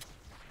chased.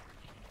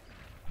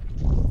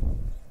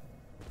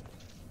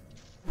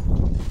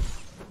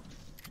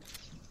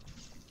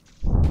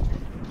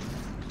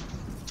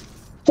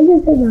 I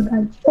just said that,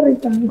 guys. 3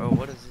 times. Bro,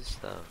 what is this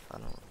stuff? I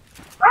don't.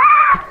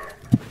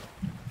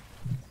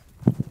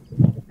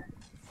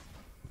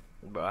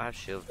 Bro, I have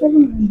shield. Oh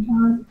my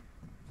god.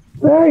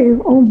 Where are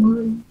you? Oh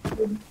my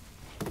god.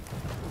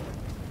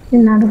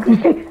 You're not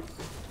okay.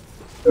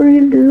 Are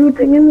you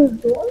looting in this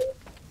door?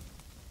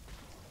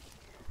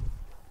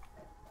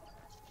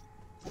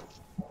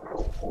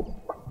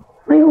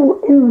 My whole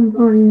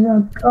inventory is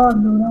out.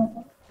 God,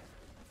 no.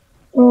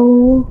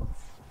 Oh.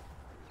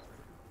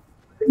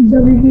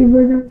 WD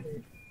version.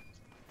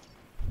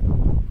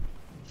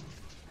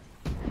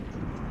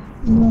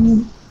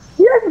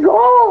 Let's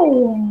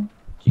go!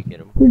 Did you get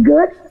him? You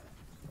good?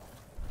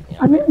 Yeah,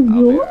 I'm in I'll be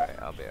blue. alright.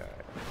 I'll be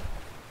alright.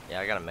 Yeah,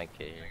 I got a med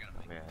kit here.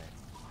 I'll be alright.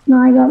 No,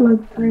 I got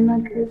like 3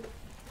 meters.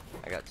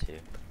 I got 2.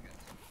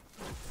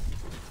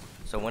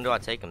 So when do I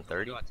take him?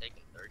 30? Oh,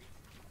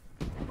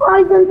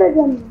 I can take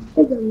them.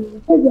 Take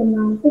them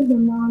now. I'm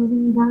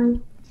gonna die.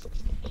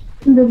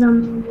 I'm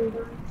gonna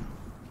die.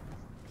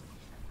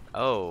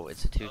 Oh,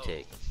 it's a 2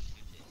 take.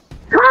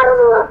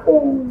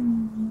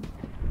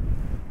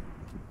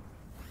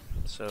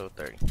 So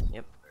 30.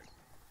 Yep.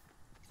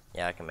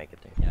 Yeah, I can make it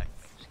there. Yeah,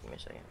 just give me a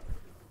second.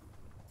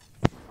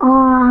 Oh,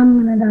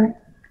 I'm gonna die.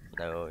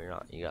 No, you're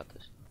not. You got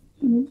this.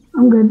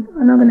 I'm good.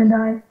 I'm not gonna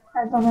die.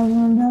 I thought I was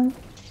gonna die.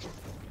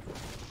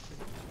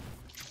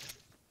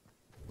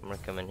 I'm gonna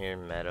come in here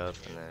and med up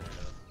and then.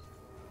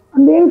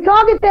 I'm being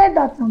targeted.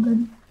 That's not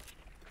good.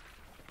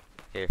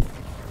 Here.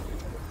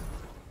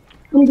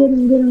 I'm good.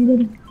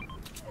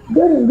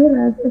 Good.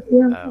 I just,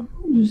 yeah. Oh,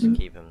 just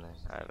keep him then.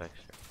 I have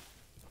extra.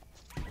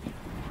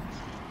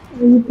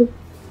 Is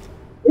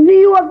the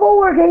UFO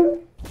working?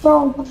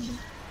 Oh my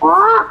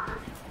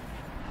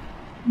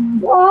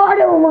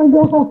god.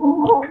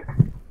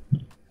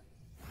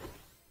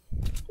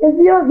 If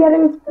you're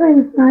getting string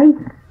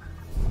snipes,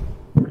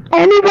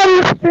 anybody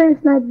with string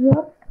snipes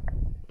up,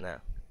 No.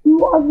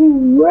 you are the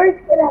worst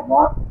kid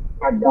ever.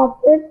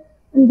 Adopt it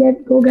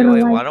and go get a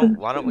Wait, license.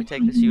 why don't we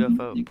take this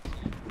UFO?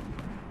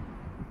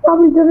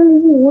 Probably doesn't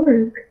even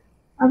work.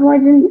 That's why I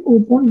didn't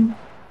open.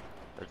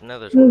 There's one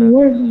It back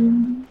works.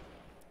 there.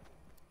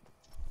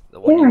 The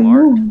one Yeah, I you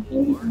know.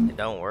 marked? It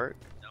don't work?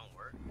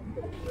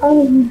 How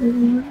does it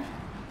doesn't work?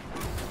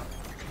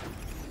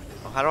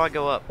 Oh, how do I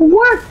go up? It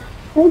works!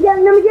 Let me get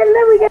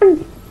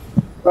in.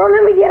 Bro,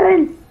 let me get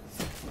in.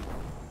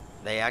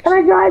 They Can I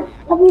actually. drive?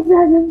 Let me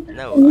drive in.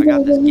 No, I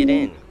got this. Get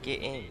in.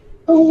 Get in.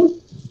 Oh.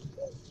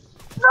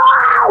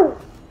 No!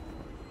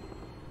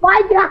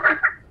 My god!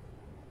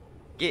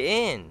 Get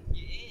in.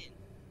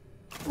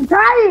 I'm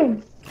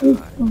trying! I'm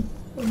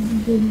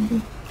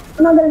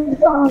not gonna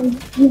die.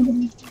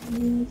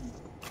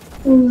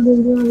 Okay,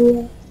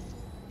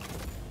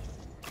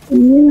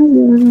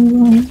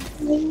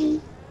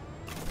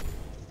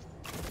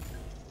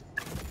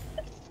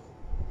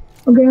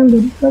 I'm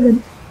good. Go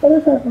good. Go to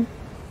the circle.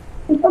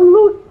 There's some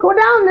loot. Go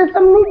down. There's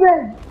some loot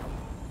there.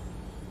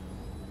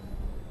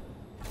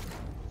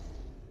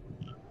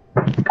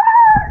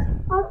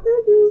 I'll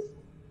shoot you.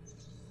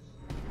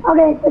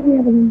 Okay, take me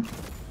up again.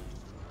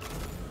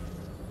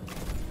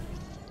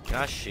 Can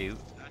I shoot?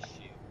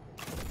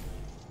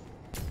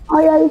 Oh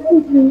yeah, you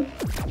can shoot.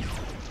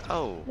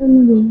 Oh.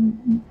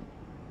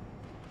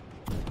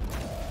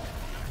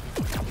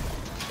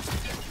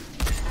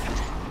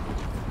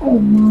 Oh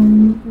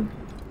man.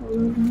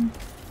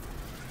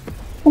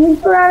 Can you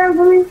throw that in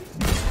for me?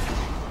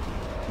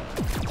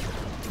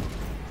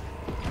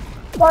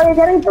 Oh, you're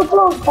getting too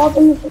close. Call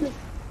from the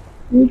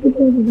you should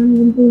take it down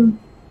into you.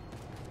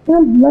 You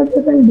know, blood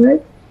is and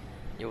blood.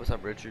 Yo, what's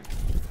up, Richard?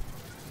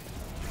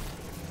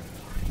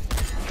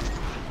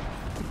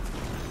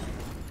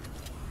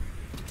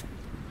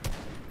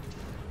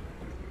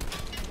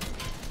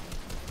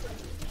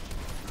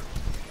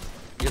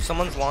 Yo,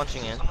 someone's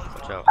launching in.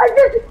 Watch out. I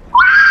just.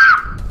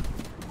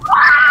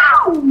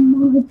 Oh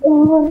my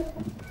god.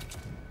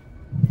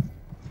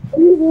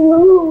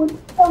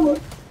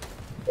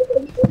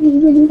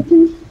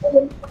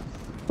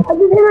 I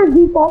just hit a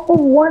default of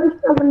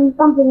 170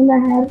 something in the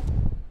head.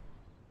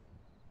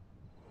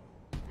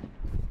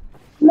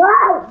 No!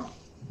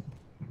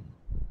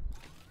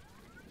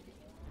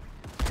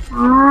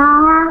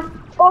 Ah!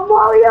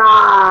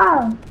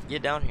 Oh,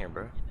 Get down here,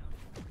 bro.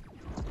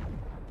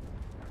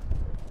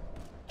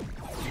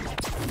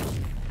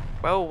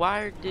 Bro,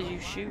 why did you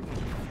shoot me?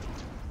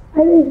 I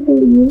didn't see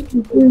you.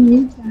 You see me.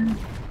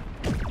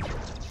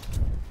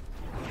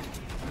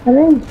 I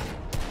didn't.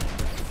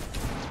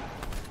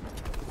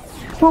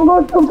 Don't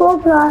go too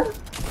close to that.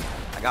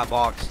 I got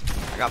box.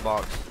 I got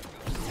box.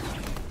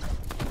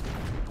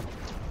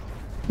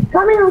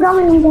 Coming, I'm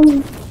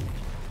coming.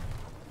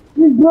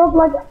 You broke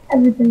like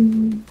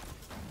everything.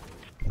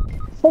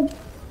 But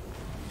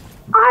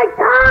I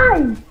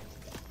died!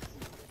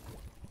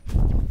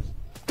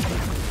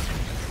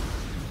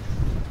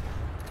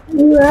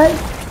 You right?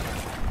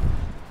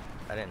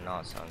 That did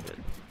not sound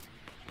good.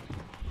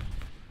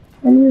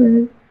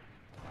 Anyways.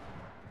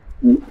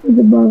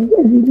 The bug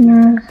is eating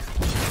ass.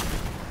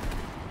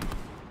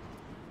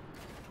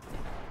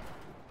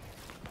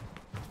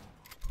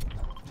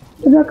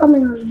 Is that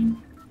coming on?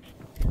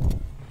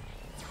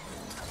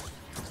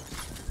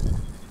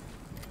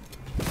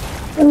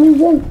 And we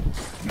did.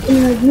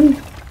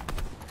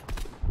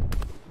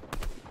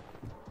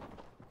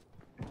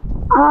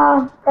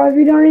 If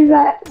you don't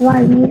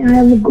revive me, I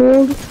have a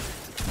gold.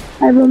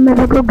 I have a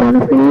mythical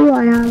gun for you.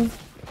 I have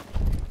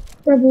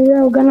purple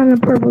rail gun and a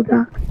purple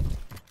tack.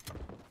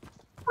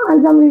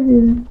 And somebody's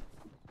using.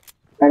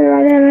 Right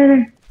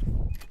there.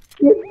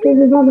 There's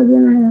another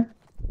gun right there.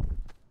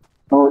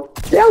 Oh,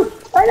 yo,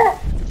 right there.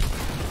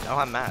 I don't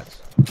have mats.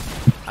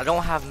 I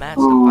don't have mats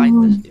to fight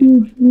this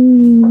dude.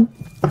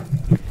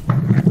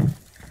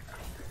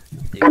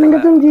 Dude,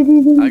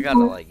 I gotta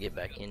like get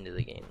back into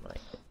the game, like.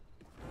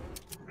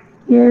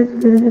 Yes,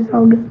 this is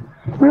all good.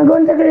 I'm gonna go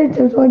into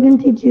creative so I can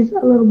teach you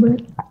a little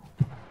bit.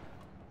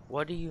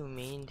 What do you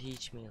mean,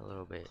 teach me a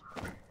little bit?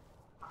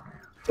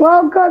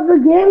 Well, cause the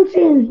game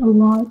changed a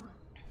lot.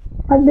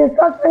 Like there's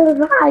such things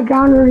as high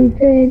ground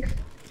retakes.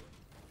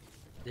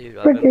 Dude,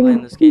 I've been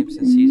playing this game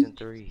since season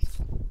 3.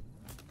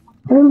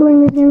 I've been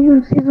playing this game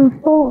since season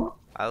 4.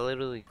 I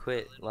literally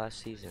quit last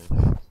season.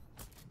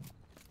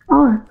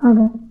 Oh,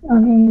 okay,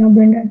 no,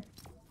 bring it.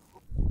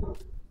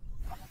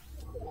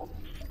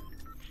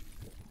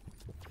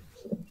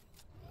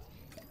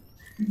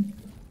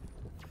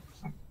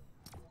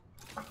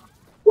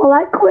 Well,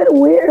 I quit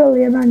way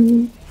earlier than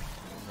you.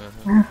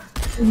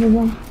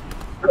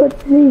 Quit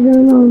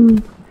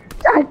season,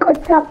 I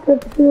quit chapter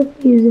 2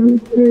 season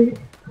 3.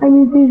 I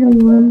mean season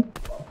 1.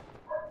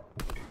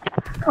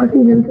 Or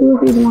season 2,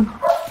 season 1.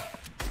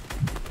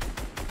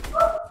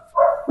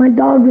 My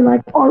dog be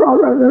like, or.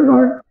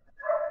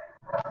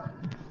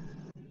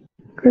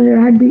 Cause your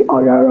head be,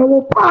 or.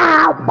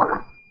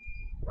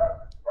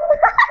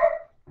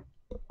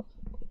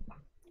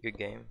 Good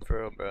game,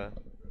 for real, bro.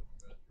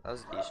 That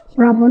was decent.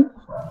 Robin.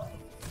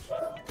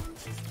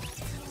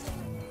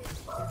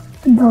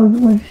 The dog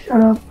will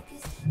shut up.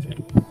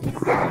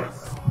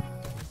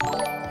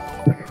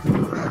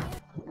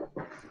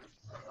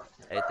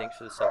 Hey, thanks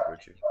for the sub,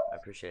 Richard. I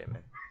appreciate it,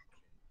 man.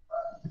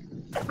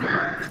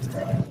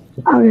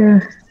 Oh yeah.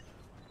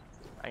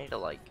 I need to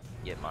like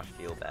get my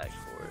feel back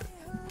for it.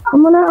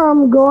 I'm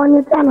gonna go on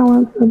your channel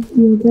and sub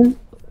you, okay?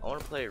 I want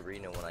to play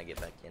arena when I get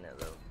back in it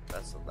though.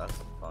 That's some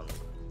fun.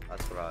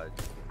 That's what I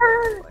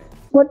play.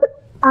 What?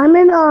 I'm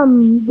in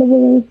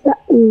the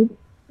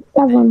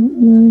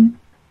 7.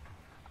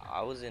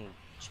 I was in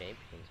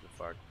champions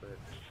before I quit.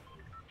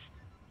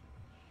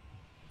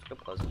 Let's go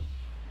puzzle.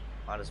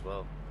 Might as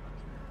well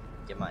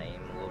get my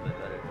aim a little bit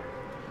better.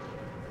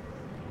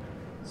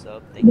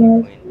 Sub, thank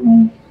you,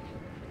 Queen.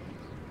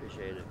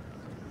 Appreciate it.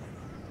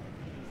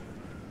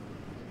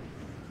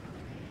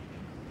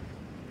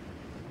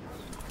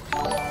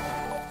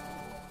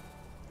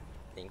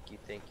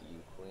 you,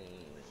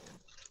 queen.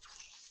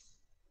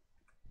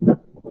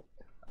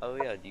 Oh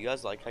yeah, do you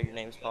guys like how your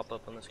names pop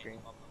up on the screen?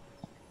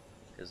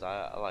 Cause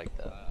I like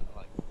that.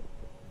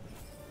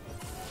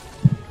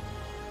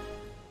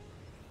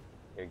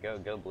 Here,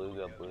 go blue,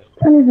 go blue.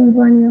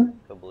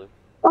 Go blue.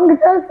 There's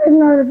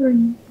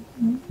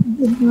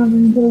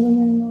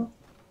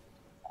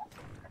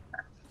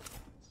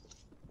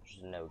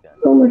no gun.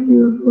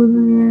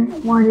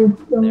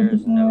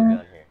 There's no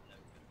gun here.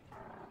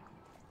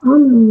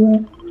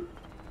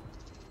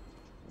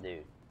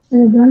 Dude.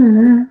 There's a gun in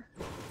there.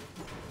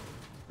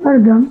 Not a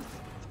gun.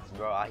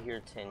 Bro, I hear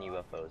 10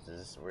 UFOs.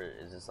 Is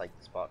this like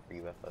the spot for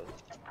UFOs?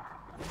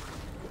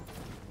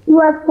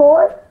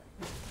 UFOs?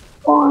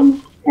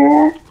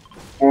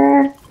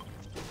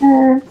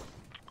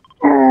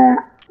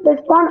 They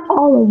spawn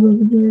all over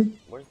the place.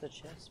 Where's the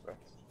chest, bro?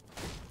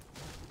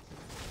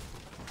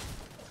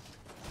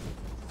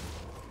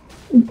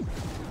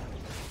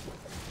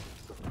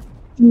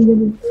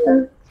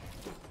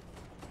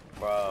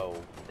 Bro,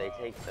 they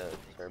take the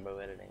turbo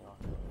editing off.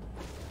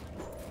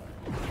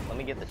 Let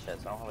me get the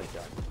chest. I don't have a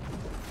gun.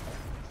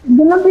 It's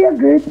gonna be a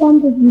great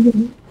one to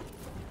see.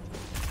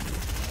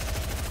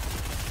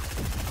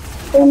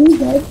 Oh, he's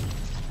dead.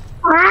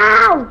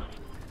 Ow!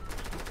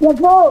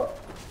 UFO!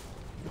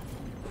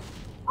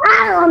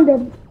 Ow, I'm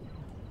dead.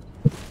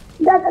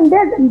 I'm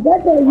dead.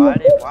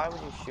 Why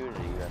would you shoot at a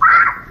UFO?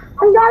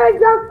 I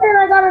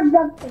got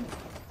abducted.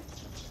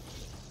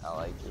 I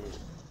like it.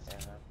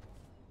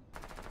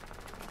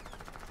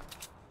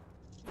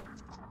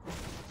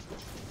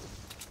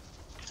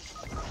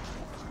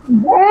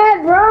 Dead,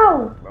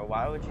 bro! Bro,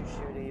 why would you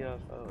shoot a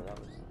UFO? That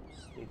was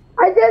stupid.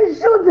 I didn't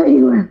shoot the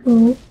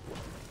UFO.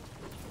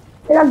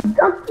 It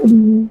abducted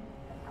me.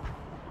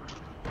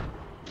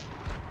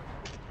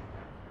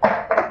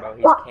 Bro,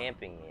 he's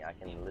camping me. I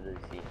can literally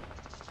see him.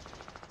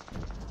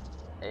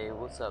 Hey,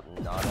 what's up,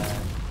 Nada?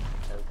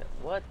 Okay.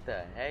 What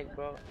the heck,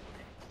 bro?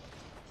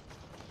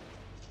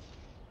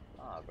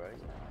 Ah, bro,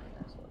 he's not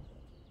an asshole.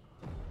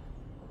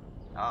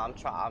 I'm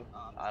trying.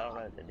 I don't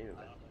know what to do,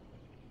 bro.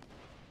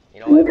 You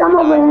know what?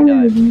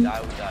 If we die.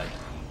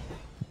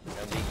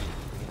 No biggie.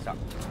 You can stop.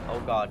 Oh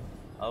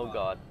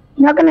god.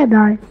 I'm not gonna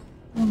die.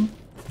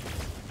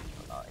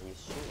 He's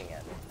shooting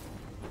at me.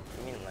 What do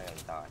you mean I'm not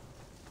gonna die?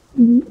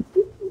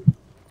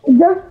 It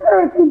does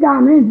 30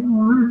 damage.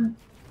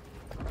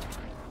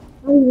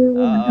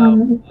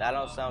 Wow. That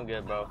don't sound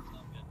good, bro.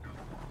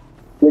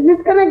 You're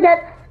just gonna get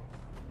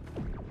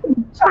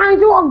trying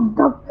to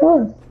abduct us.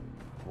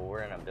 Well,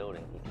 we're in a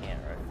building. You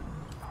can't, right?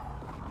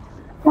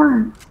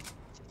 Fine.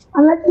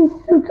 Unless he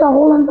shoots a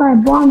whole entire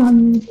bomb on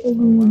me.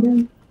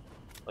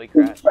 Oh, he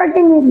crashed.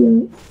 Freaking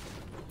idiot.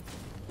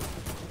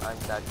 I'm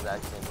sad because I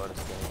accidentally bought a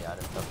skinny out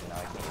of stuff and now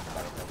I can't get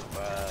back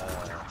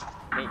up.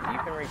 Hey, you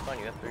can refund.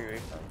 You have 3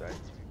 refunds, right?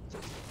 You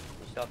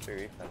still have 3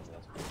 refunds.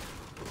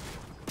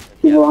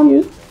 You want me?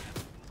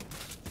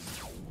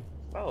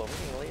 Bro, I'm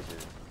getting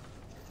lasers.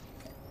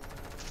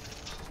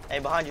 Hey,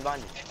 behind you. I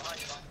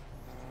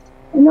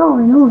know.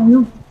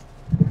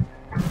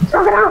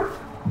 Knock it out!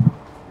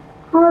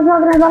 I'm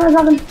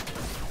talking.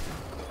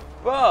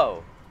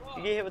 Bro! If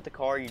you get hit with the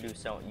car, you get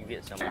so much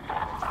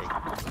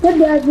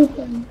damage.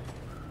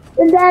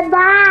 Good dad,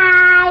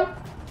 bye!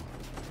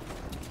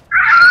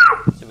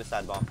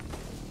 Suicide bomb.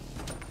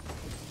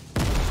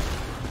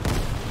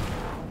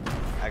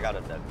 I got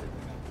abducted.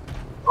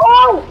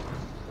 Oh!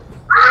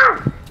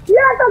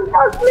 Yes,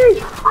 abduct me!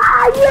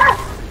 Yes!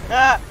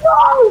 No!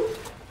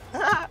 I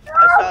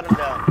shot him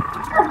down.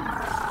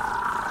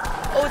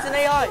 Oh, it's an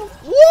AI!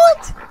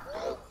 What?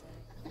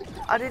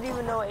 I didn't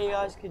even know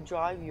AIs could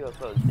drive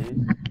UFOs,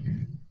 dude.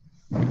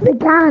 They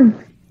can.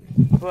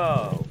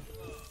 Bro.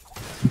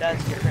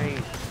 That's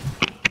crazy.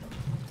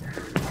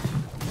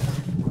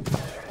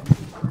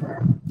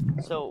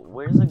 So,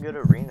 where's a good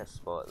arena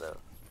spot, though?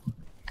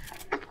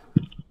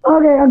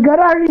 Okay, a good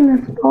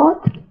arena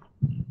spot.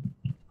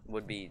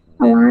 Would be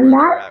where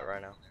we're at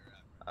right now.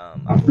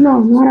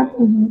 No, not up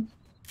there.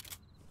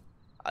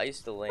 I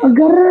used to A land.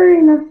 good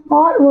arena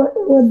spot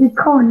would be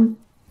Connie.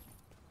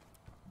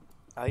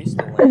 I used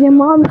to land. Cause your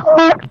mom's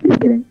hot.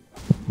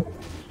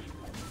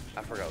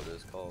 I forgot what it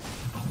was called.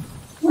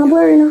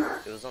 Arena.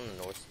 It was on the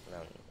north.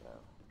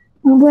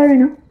 No.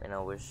 Arena. And I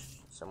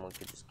wish someone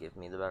could just give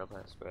me the battle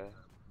pass, bro.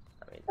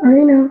 I mean,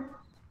 Arena.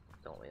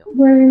 don't we?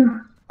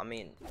 Arena. I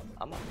mean,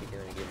 I might be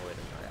doing a giveaway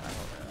tonight. I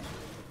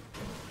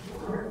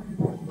don't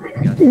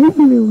know. Is it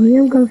me?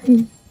 I'm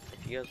confused.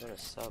 If you guys want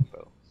to sub,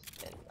 bro,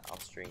 and I'll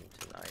stream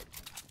tonight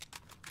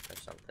or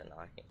something,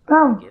 I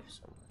can give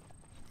someone.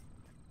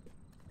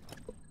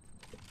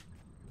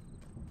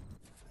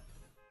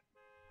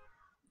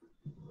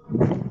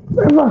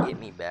 Get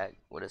me back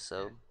with a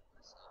sub.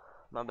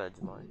 My bad,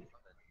 Jamal.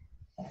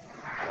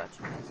 Got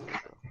you.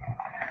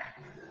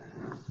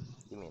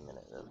 Give me a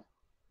minute though,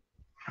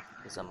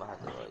 cause I'm gonna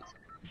have to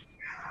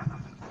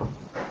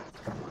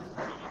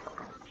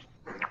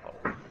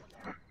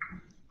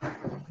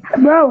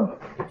Bro.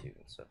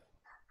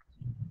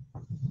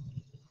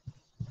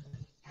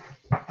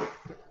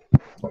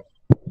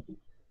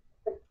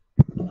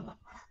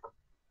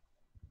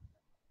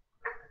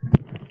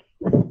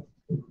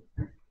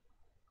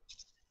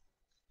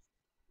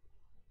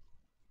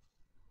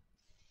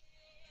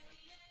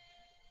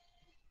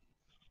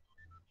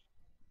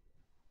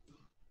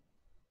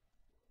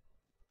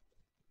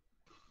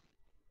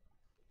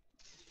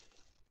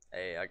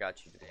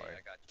 got you, Demar.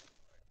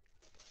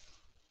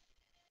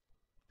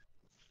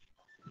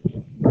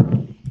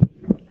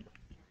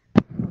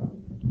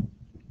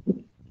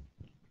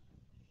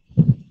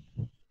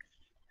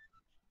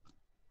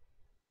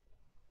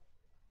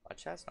 My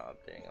chat's not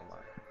updating on my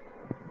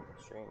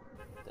stream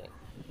thing.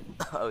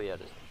 Oh yeah, it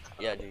is.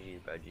 Yeah,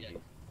 GG, bro, GG.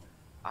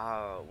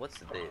 What's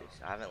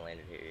this? I haven't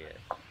landed here yet.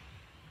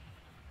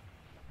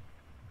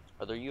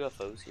 Are there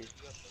UFOs here?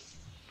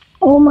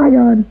 Oh my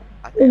god.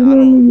 I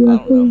don't know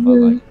if I like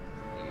UFOs.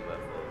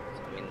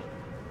 I mean,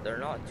 they're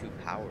not too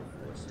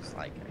powerful. It's just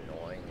like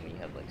annoying when you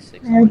have like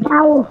 6 They're on you.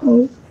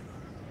 powerful.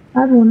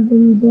 That's one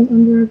thing you don't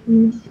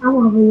underestimate. I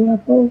love a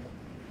UFO.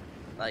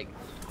 Like,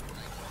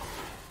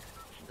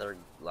 they're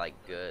like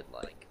good.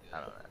 Like,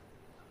 I don't know.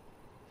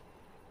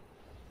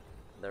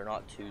 They're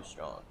not too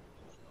strong.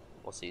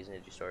 What season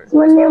did you start?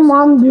 When your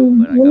mom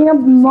brings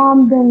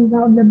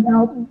out the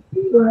belt,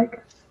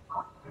 like,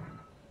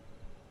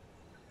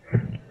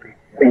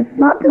 it's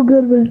not too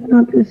good, but it's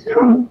not too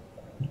strong.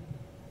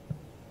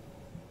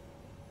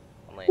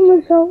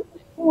 So,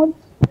 what's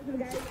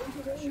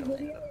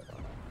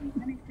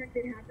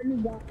unexpected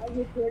happened while I was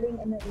recording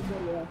another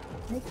video.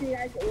 Make sure you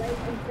guys like and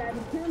subscribe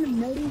and turn on the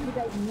notifications you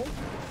guys miss.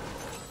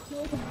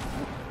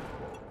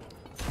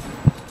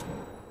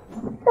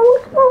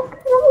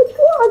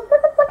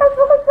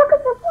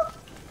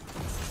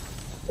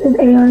 There's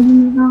AI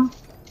in now.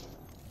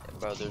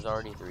 Bro, there's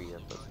already 3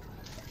 of them.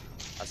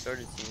 I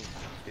started season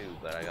 2,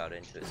 but I got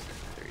into it season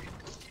 3.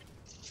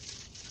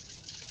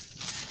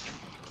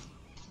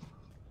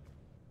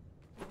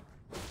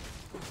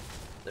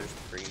 There's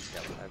 3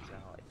 jump pads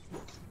now, like,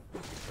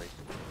 3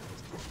 places.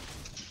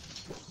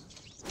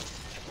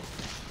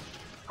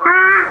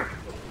 Ah!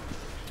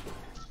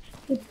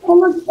 There's so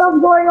much stuff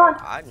going on.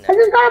 I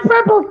just got a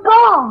purple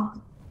skull.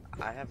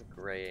 I have a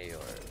gray AR,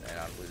 and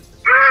I'm losing.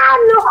 Ah,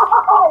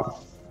 no!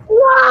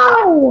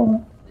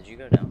 No! Did you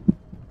go down?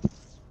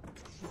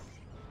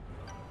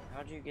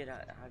 How'd you get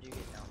out? How'd you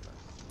get down, bro?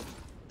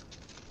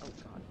 Oh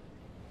god.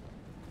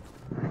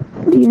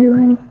 What are you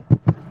doing?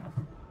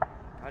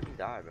 How'd you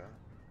die, bro?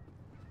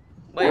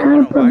 Wait, hold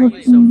on, why are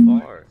you so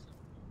far?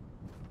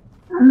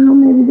 I don't know,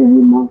 maybe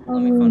there's more.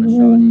 Let me find a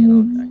shotty and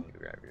I can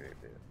grab you right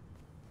there.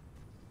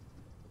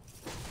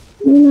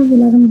 You never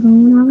let him go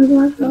when I was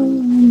like, oh,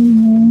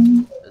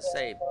 Let's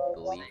say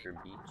Bleecker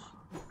Beach.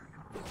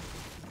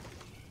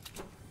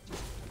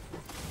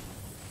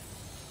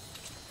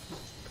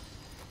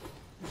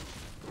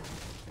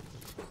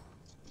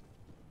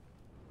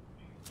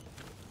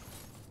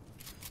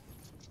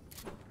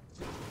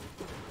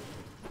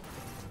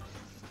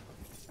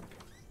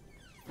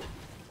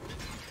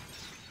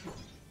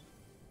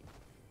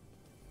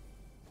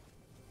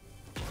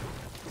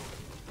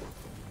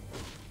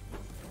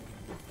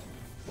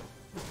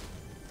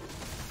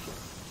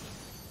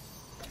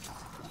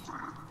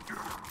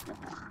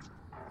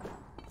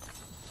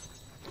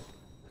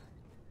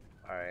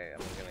 Alright, I'm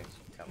gonna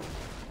come.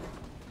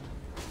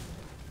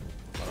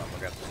 Hold on, I'm gonna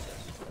grab this.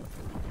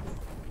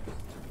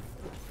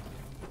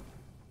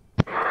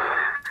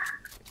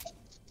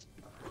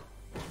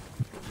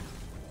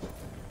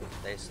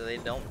 So they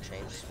don't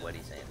change sweaty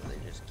sand, they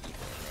just keep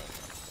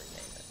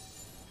rename it.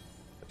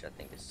 Which I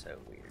think is so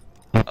weird.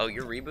 Oh,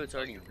 your reboot's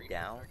already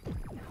down?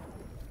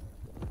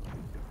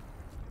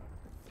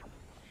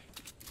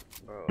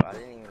 Bro, I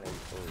didn't even know you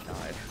fully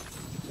died.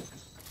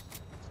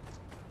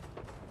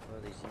 Bro,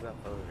 these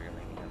UFOs are gonna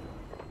make me have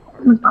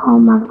I'm gonna call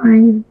my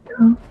friends,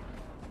 though.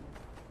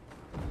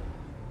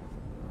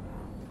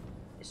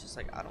 It's just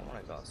like, I don't want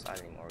to go outside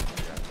anymore.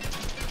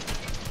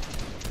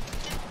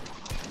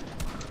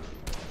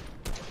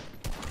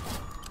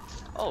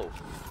 Oh!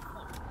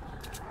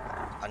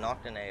 I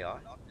knocked an AI.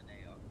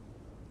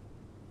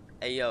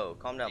 Hey yo,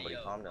 calm down, buddy,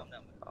 calm down.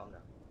 Calm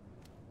down.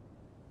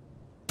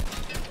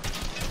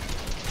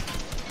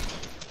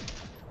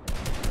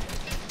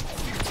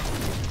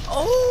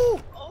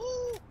 Oh!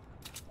 Oh!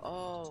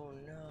 Oh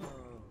no.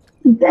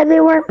 You said they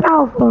weren't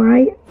powerful,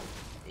 right?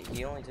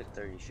 He only took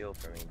 30 shield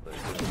from me, but the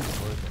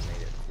explosion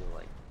made it feel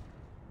like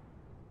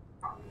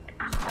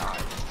he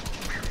died.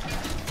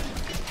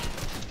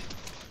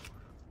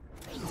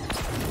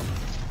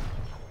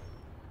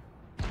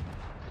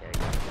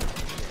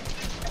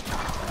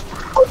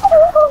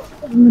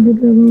 Wait,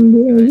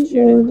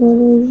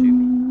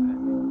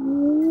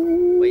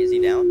 is he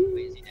down?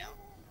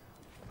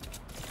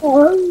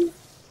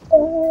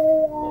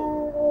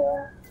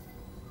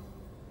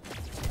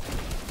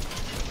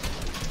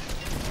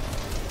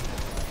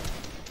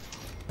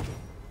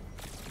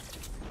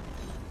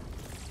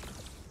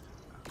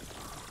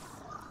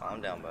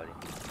 Calm down, buddy.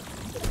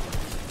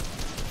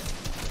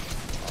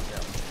 Calm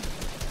down.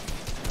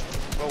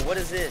 Bro, what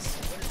is this?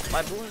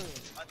 My balloon.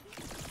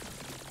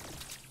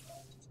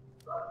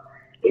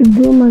 Your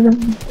boomers are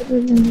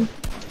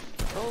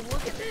Oh,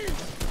 look at this!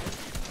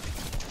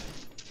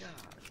 God,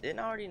 didn't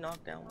I already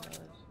knock down one of those?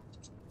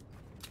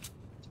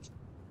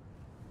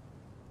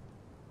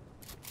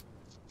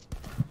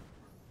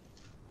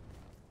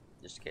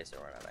 Just in case I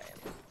run out of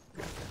ammo.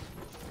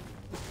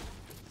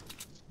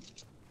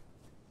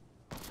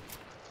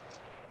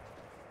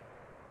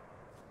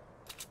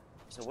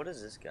 So what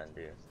does this gun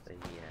do that he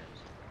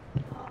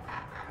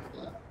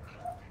has?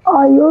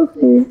 Oh, you'll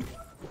see.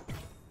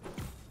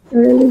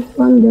 Really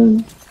fun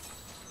gun.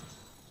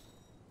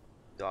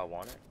 Do I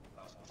want it?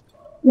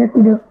 Yes,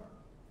 you do.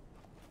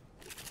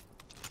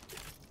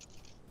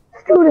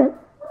 Shoot it.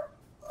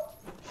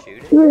 Shoot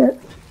it? Shoot it.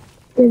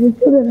 Yeah, just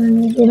shoot it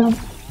and you get up.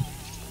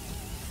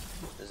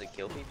 Does it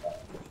kill people?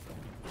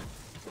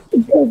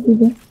 It kills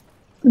people.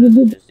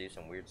 Just do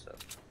some weird stuff.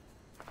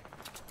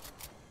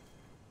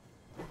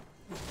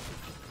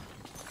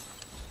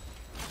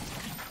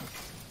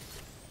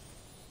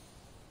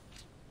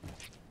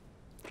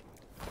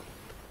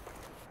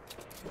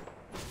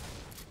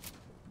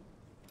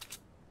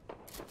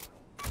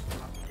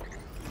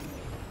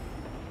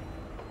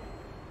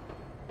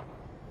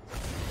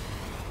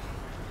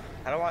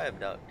 How do I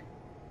abduct?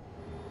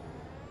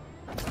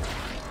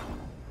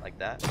 Like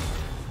that?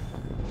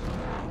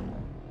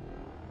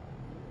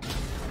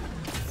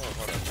 Whoa,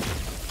 hold up.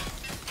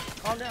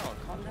 Calm down,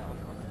 calm down, calm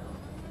down.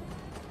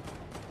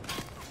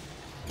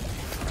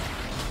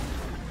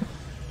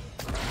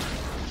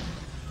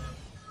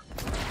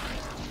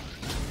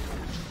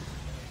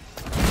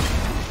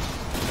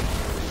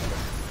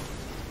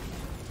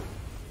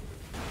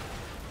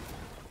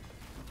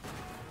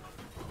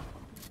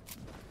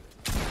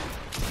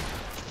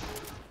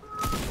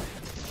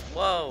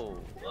 Whoa!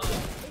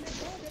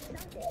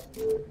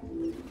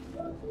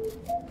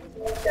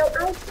 So I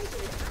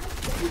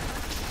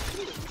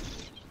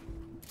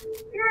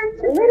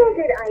little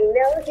did I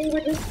know he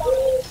would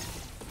respond.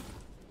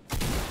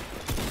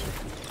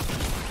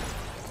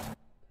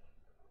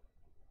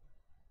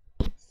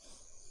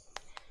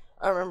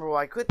 I remember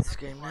why I quit this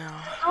game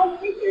now.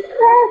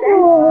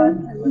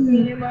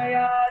 Looking in my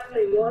eyes,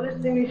 they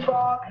wanna see me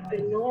fall, 'cause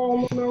they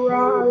know I'm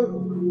around.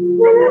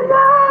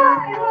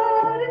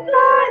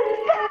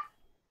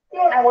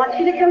 I want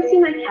you to come see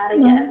my cat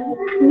again.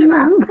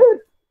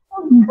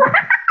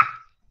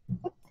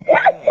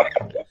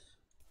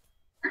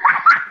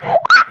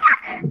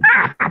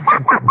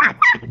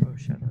 Oh,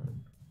 shut up.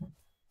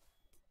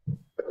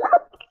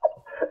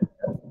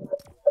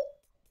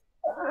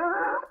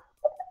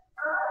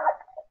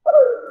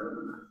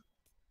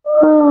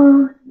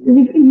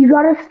 You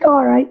got a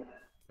star, right?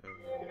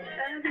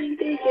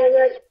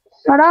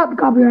 Shut up,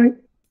 copyright.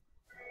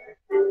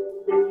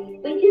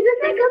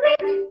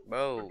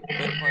 Bro,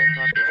 quit playing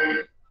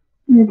copyright.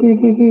 Okay,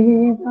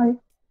 sorry.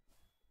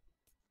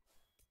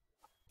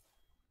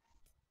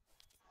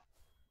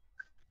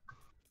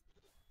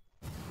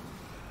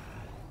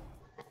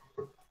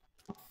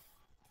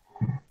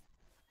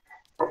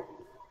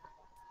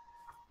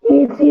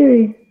 Hey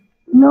Siri,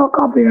 no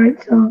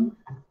copyright song.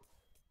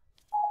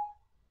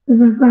 This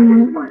is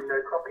fun. No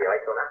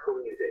copyright on Apple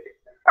Music.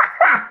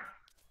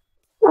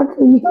 That's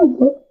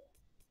YouTube.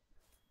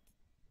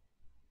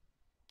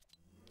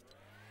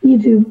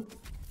 YouTube.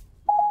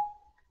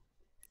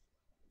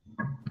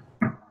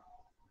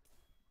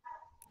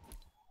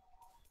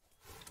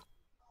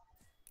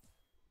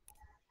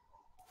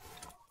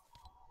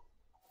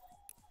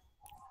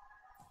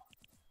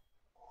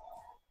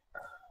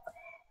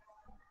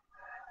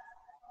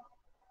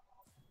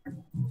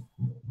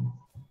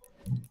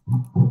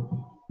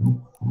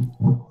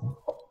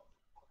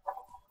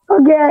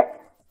 Okay,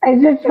 I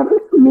just have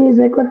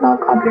music without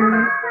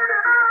copyright.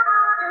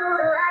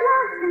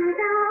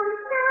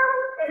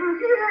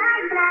 Okay,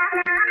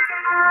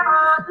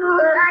 bro,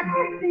 that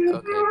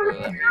music's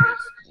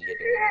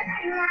getting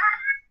annoying.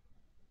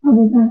 I'll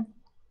be back.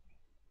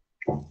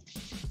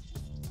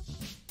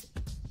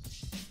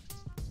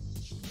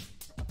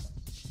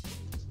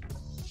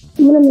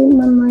 I'm gonna mute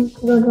my mic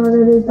because I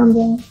gotta do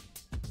something.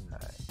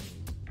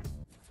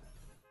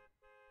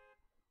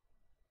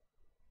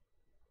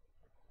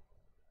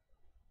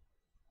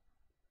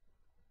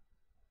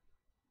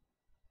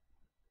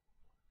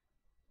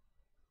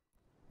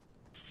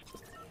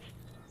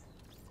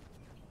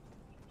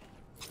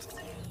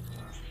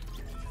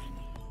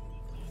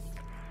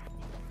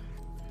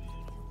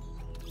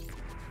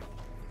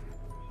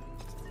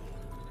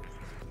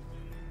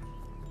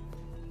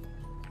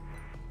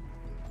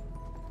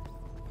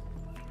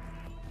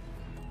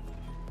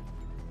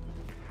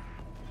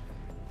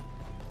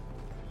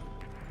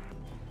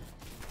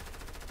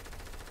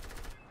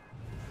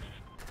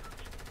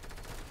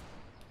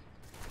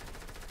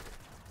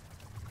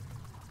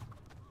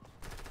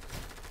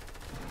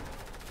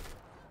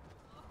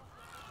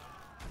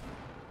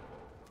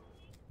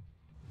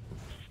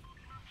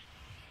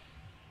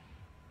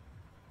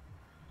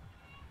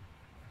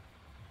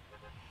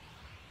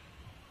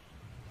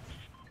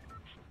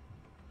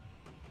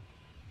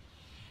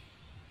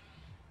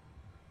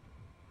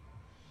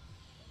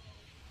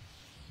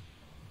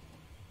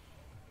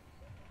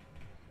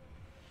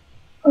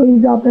 Oh, you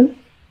dropping?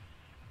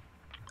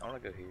 I wanna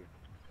go here.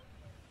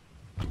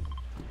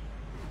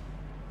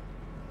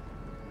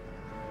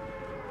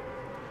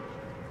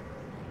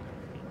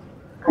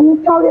 Can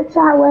you tell the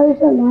chat where is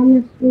the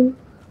line street?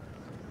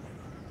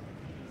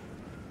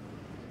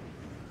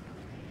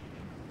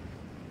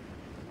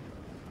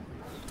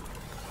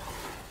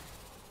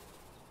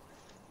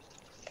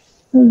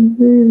 And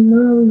then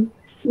literally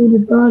see the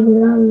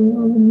target out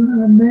of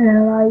my bed,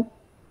 like,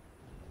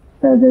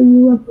 there's a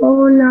UFO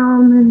now,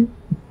 and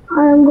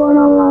I am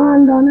gonna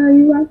land on a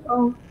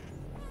UFO.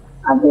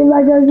 I feel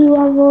like a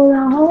UFO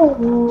now. Oh,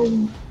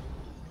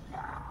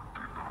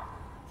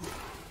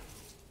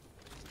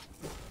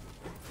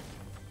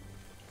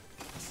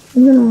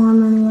 I'm gonna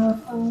land on a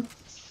UFO.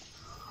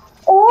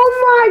 Oh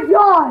my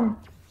god!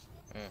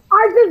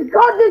 I just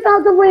got this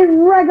out the way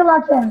regular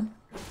chest.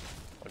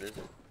 What is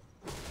it?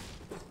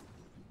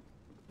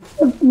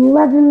 It's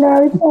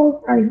legendary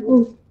pulse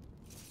rifle.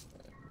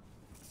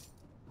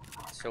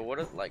 So what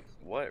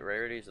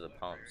rarities are the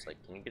pumps? Like,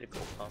 can you get a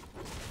cool pump?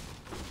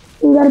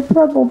 You got a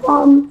purple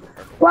pump.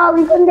 Well,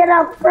 you can get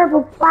a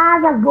purple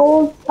flag, a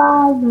gold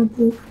flag, and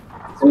you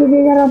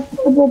can get a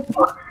purple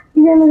pump.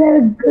 You can get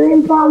a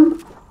green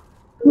pump,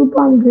 blue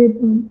pump, green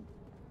pump.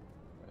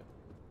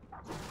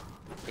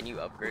 Can you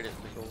upgrade it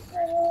to gold?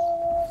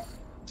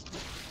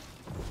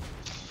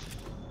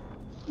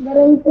 But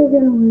I'm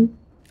taking away.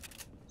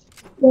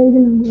 They're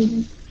gonna get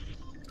it.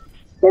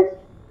 Just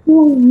you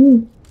and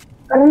me.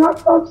 But I'm not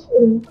so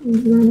sure. I'm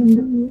letting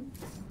them.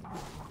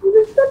 I'm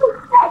just sick of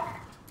shit.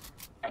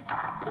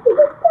 I'm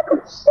just sick of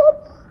shit.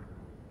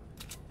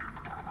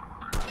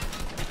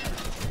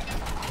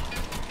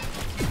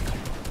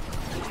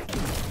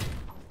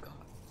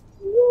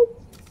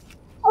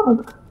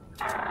 Oh.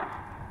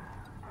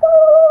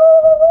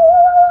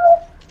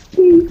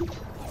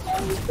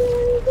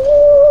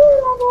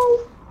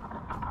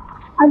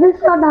 I just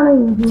got down on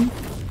you.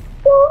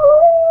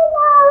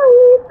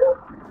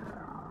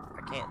 I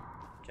can't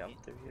jump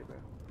through here, bro.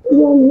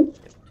 Yeah.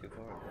 It's too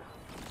far, bro.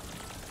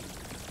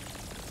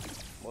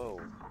 Whoa.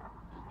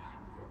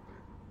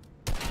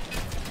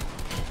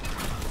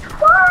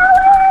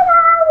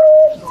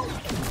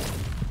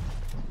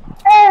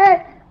 Hey,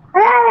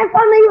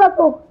 follow me up.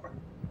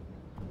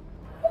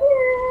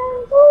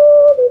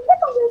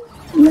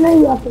 I'm gonna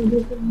you up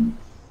this one.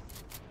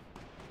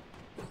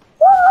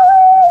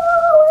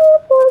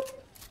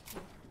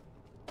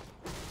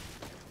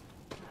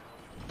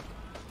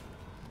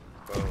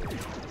 Bro.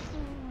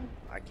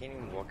 I can't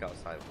even walk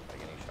outside without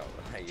getting shot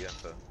with a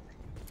UFO.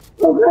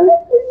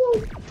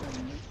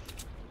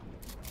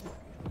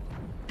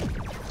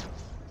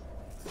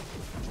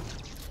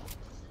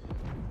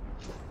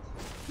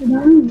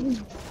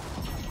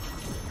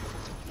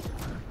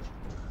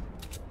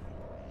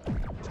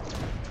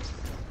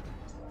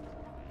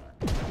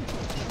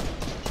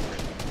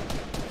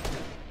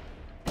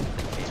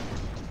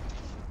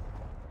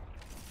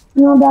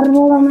 No,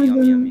 darle la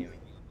Yummy.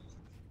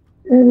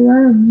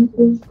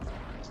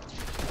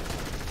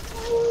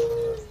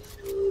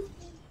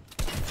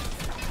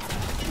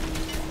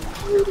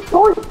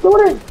 Oh,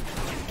 student!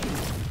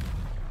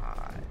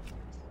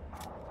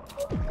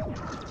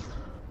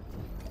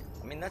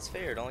 I mean, that's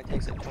fair. It only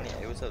takes like 20.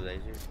 Hey, what's up,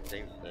 Laser?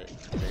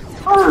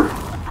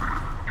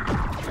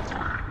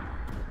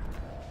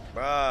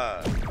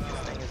 Bruh, this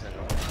thing is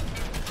annoying.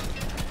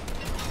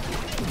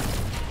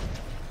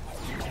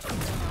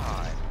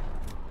 God.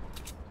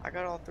 I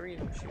got all three of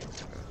them shooting,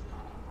 bro.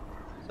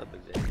 What's up,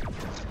 Xavier?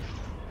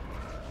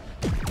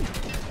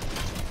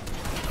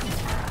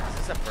 Is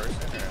this a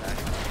person or an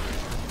actor?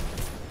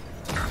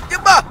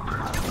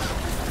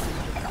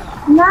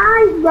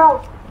 Nice, bro!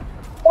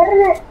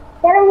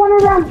 Get it one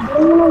of them.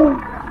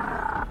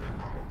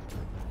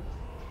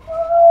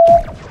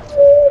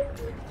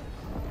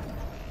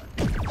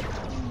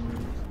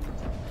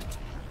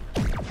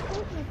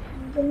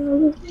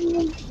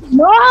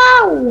 No!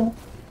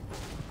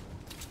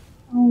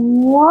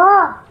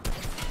 What?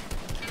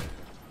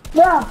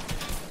 Bro,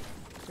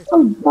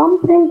 some dumb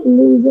pink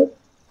loser.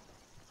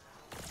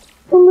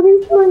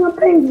 Somebody's throwing a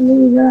pink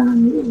loser at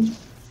me.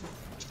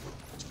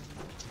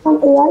 Some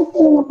AI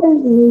throwing a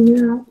pink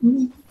loser at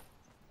me.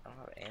 I don't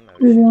have ammo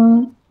to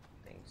shoot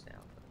things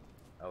down.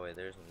 Oh wait,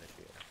 there's one to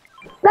shoot.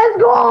 Let's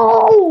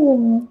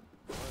go!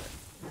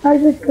 I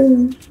just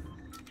couldn't.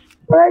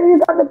 Bro, you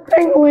got the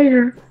pink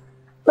laser.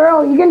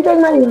 Bro, you can take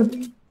my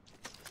weapon.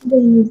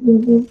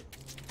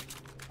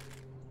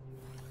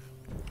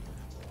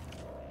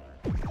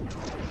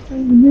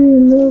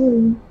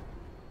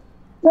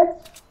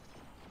 Let's.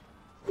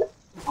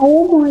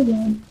 Oh my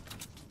god.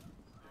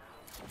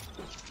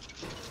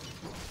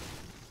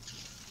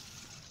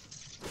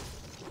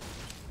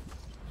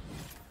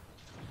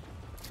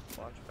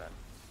 Launchpad.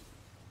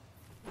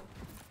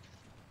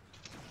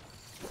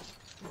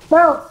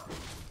 Bro,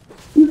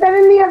 you said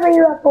in the other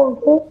UFO,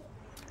 okay?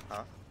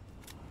 Huh?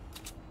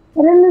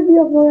 Get in the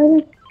UFO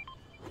already.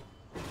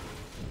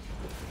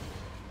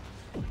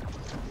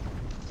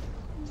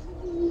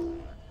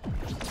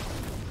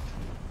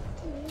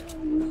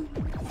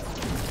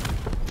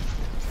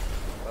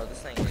 Bro, this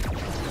thing is...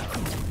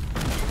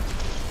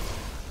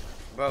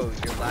 Bro,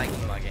 you're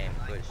lagging my game.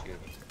 Quit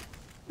shooting.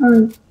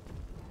 Alright.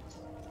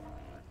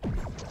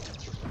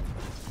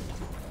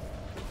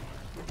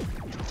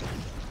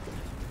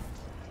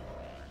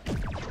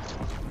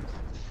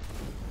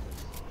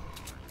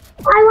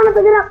 I wanna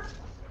pick it up.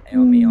 Hey,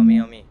 on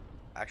me.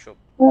 Actual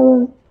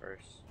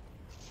first.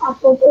 I'll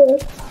go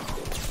first.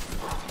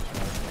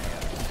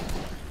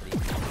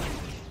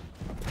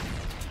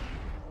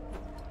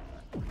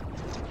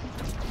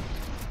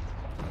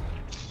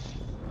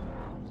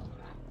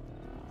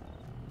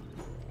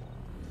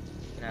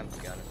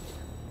 gun.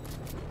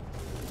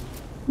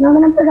 No, I'm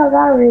gonna pick up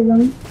that ray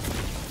gun.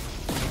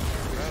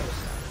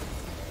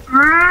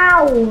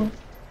 Ow!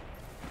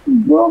 You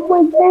broke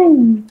my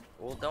thing.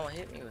 Well, don't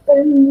hit me with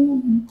that.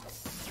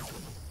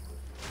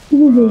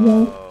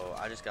 Oh,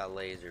 I just got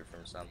lasered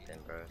from something,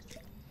 bro.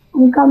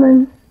 I'm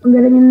coming. I'm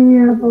getting in the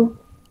airport.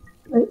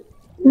 Wait,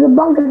 there's a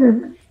bunker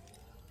there.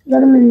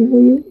 Got a minute for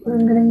you.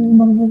 I'm getting in the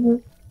bunker there.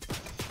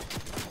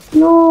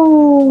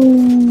 No.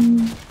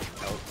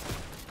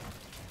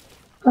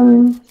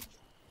 Coming.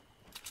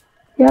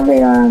 Yeah,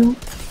 we are.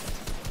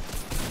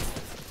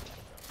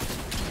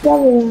 Yeah,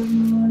 we are.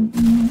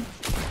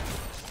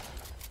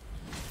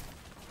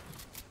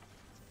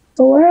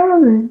 So where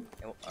am I?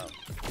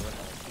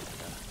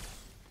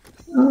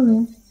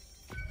 Okay.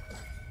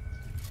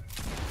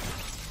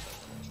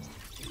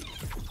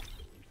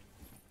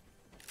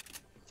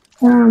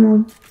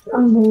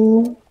 I'm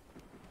bored.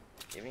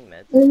 Give me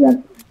meds.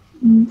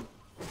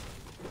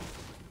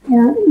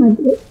 Yeah, my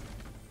bit.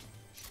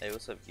 Hey,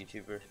 what's up,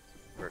 YouTuber?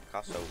 Or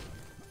Casso.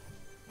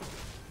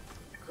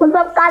 What's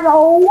up, guys?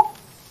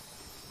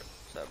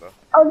 What's up, bro?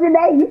 How's your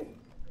day?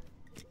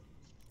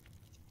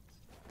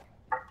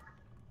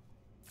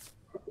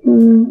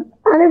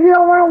 And if you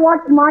don't want to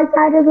watch my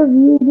side of the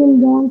view,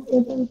 then don't say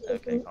anything.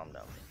 Okay, calm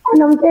down.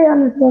 And I'm saying on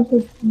the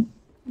surface.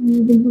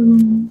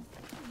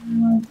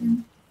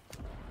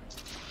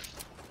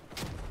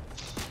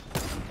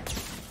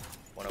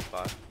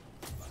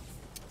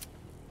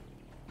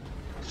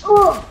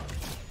 Oh!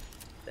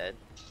 Dead.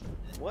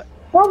 What?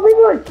 Well,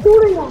 people are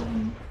shooting at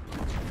me.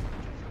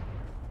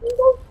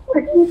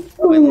 Wait,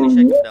 let me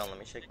shake him down. Let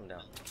me shake him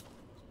down.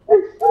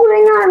 They're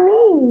shooting at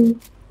me.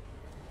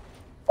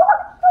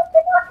 Stop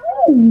shooting at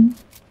me.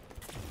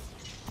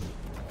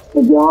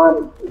 Hey, John,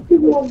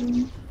 shooting at me.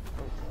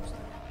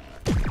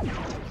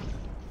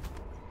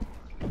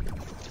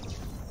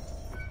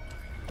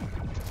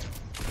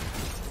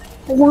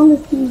 I want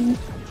to see you.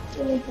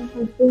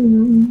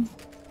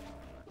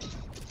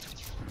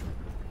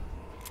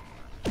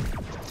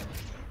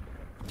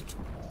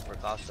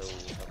 Also,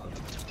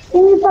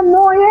 it's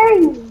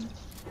annoying!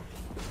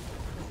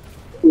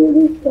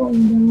 He's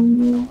going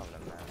down.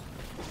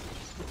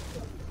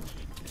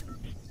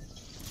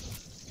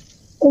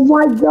 Oh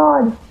my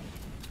god!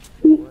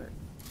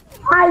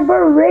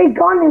 Hyper ray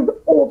gun is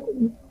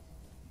open.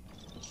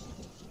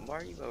 Why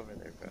are you over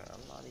there, bro?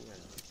 I'm not even.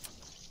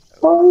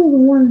 Only the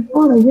one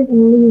shot I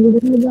didn't leave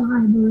it into the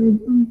hyper ray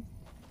gun.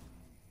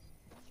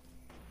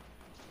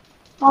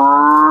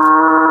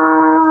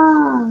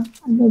 Ah! I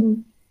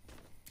didn't.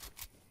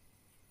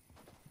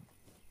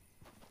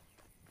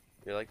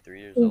 You're like 3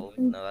 years old?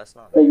 No, that's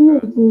not me, bro.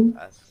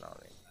 That's not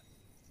me.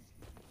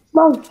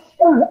 Bro,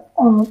 shut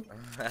up.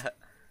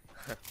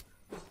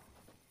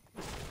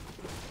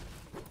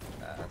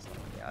 That's not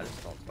me. I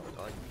just don't talk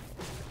like you.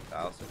 I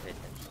also pay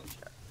attention to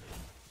chat.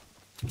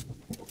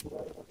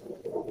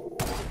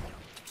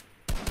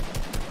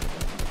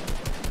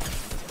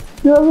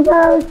 No,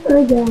 guys,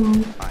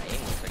 again. My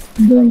aim was like.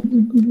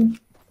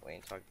 We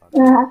ain't talking about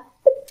that.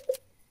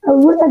 I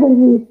would have been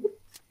used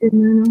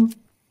now.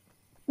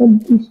 But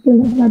you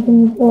still have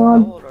nothing for.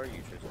 How old are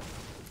you, Tristan?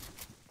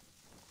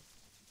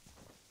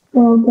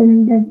 Well,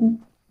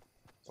 then,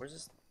 where's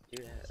this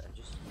dude at? I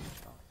just.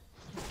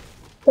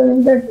 Bro,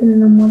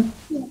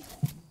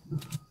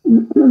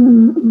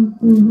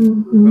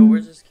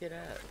 where's this kid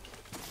at?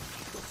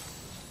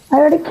 I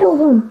already killed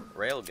him.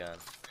 Railgun.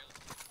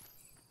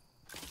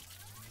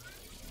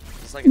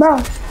 It's like Bro.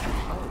 Oh,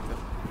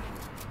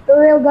 the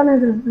railgun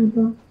is a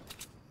sniper.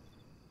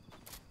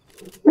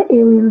 The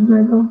alien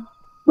sniper.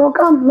 Bro,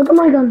 come, look at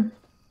my gun.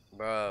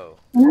 Bro.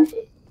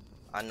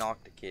 I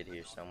knocked the kid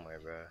here somewhere,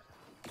 bro.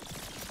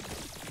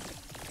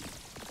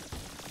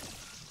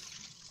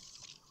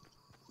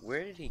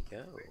 Where did he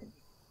go?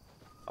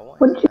 I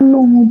want what you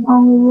know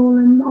about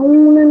rolling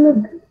down in the...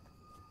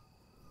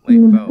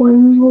 Wait,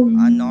 bro.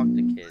 I knocked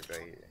the kid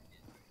right here.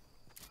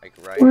 Like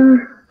right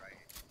here.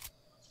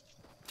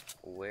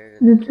 Where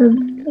did the kid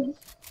go?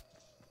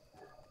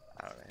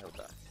 I don't know, he'll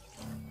die.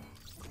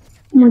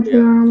 What's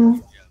your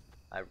ammo?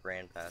 I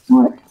ran past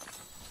What? him.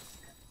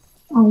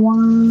 Oh,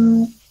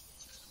 wow.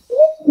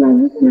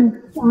 This is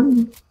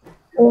fun.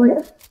 We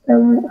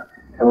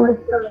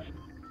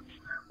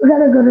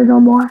gotta go to no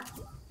more.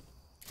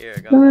 Here, I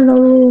got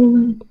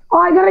Oh,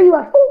 I got a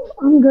UFO.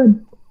 I'm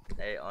good.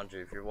 Hey,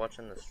 Andre, if you're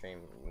watching the stream,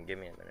 give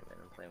me a minute, man.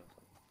 I'm playing with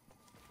something.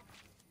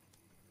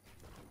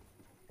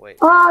 Wait.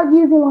 Oh,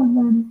 you the one,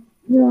 man.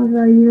 You the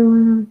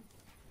one.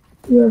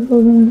 UFO.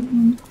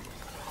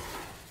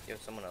 Yo,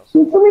 someone else.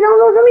 You put me down,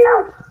 put me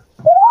down.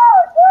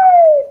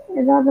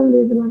 It's not gonna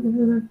be the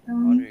one.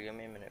 Andre, give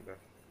me a minute, bro.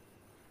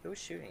 Who's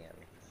shooting at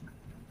me?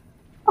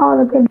 Oh,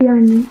 look at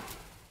behind me.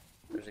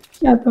 There's a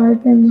kid. That's why I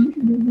said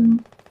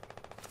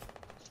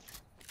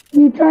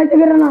you tried to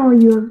get an hour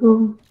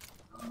UFO.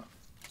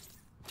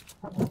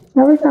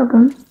 That was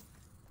shotgun.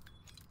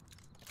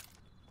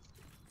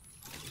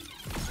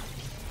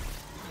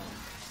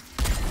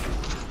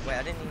 Wait,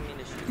 I didn't even mean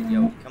to shoot you.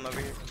 Yo, come over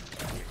here.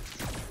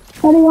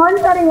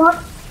 31.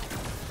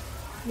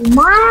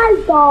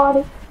 My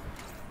god.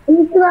 Can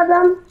you see about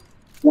them?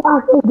 The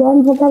actual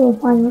guns will have a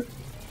fire.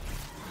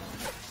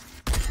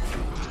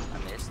 I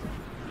missed.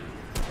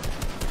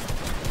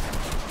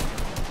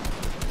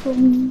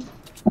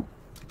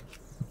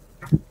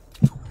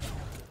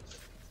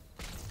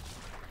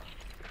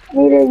 I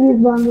need to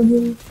use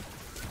bandages.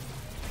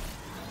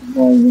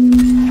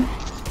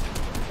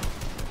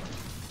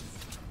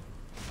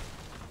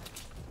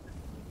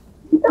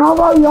 How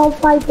about y'all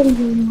fighting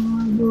game?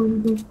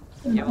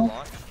 You have a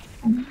launch?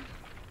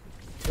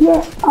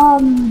 Yeah,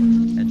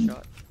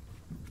 Headshot?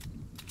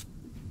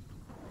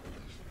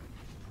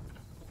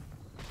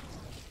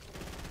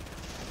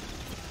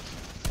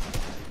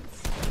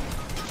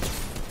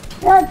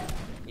 Yes.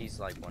 He's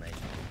like 180.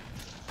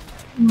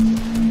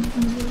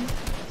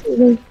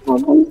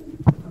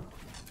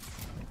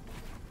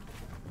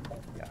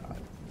 God.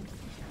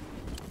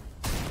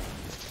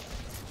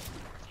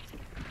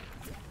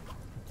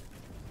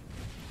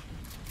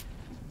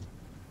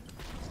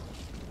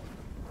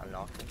 I'm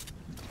knocking.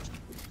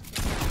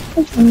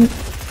 How did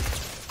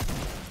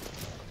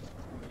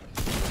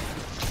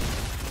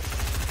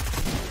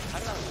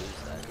I lose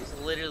that? He's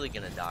literally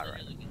gonna die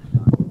right now.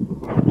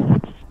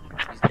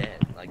 He's dead.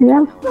 Like, Yeah,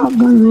 no. stop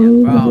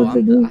gun Bro, I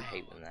hate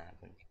when that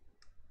happens.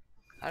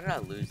 How did I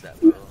lose that,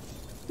 bro?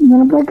 I'm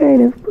gonna play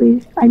creative,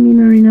 please. I mean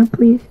arena,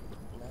 please.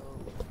 No,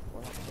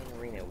 we're not playing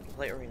arena. We can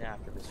play arena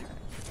after this round.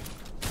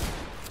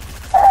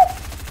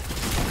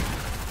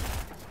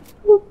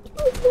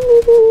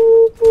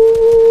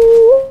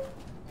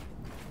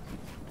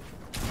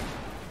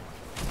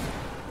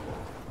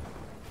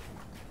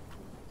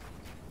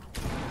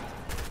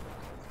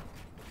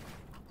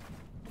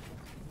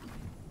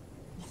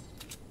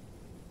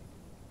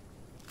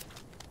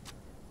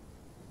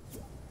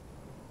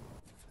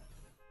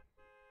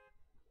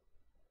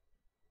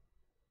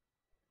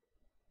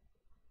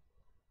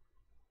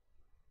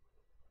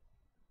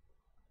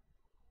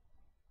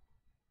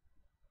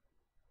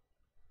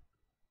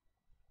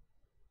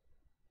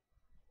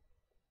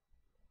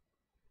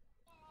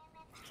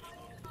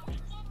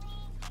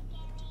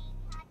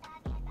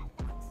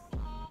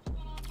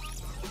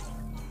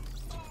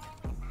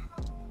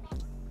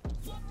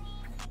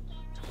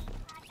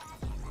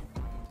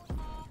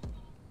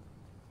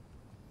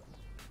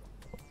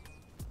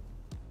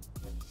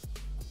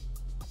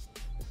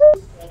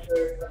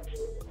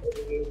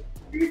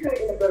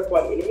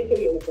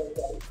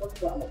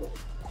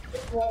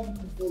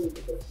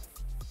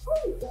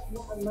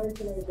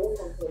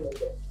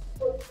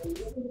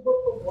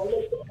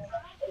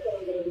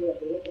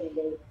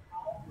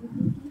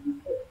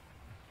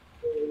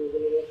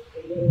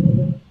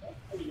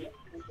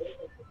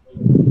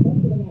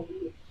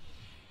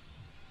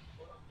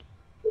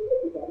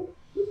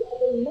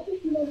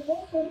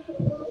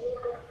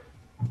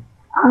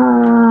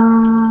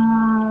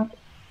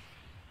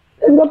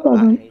 I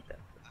hate that.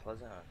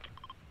 Pleasant.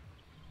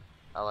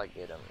 I like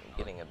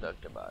getting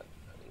abducted by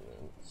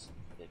aliens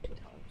 50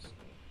 times.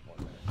 1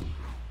 minute.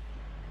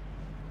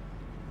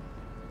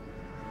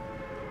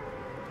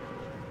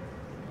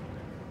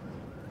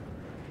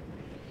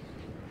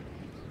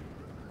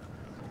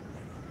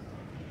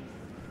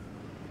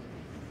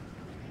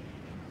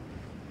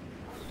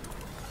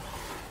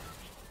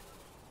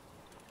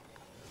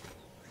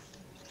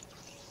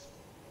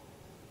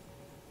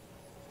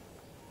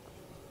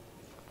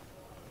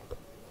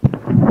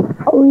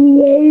 Oh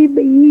yeah,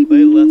 baby.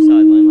 Play left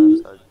side,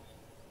 left side.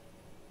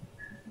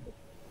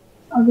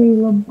 Okay,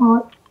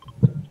 Labot.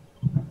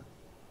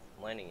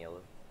 Landing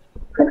yellow.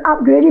 Can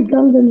upgraded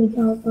guns in this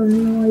house. I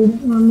don't know why you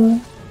don't want more.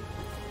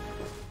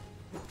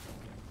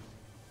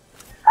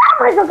 Ah,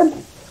 my fucking.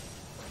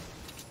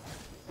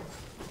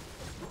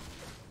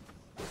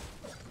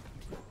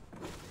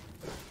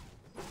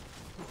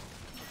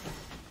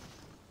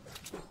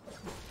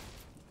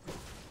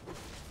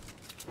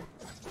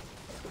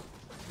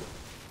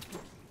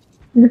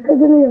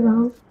 Because of the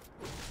house.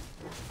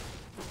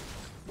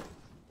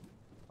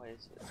 Why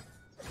is it?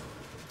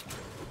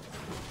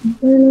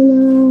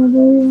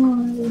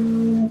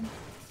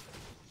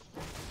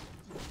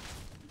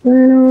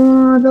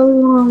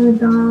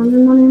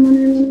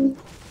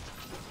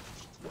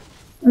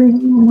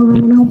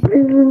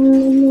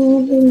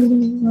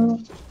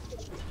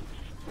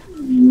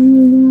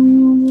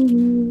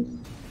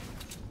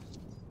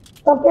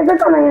 तो कैसे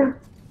करना है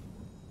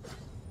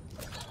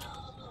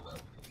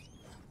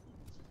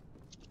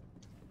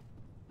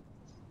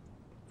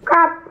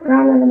crap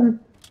run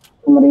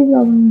somebody's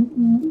Bro,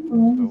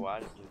 why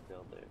did you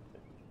build there?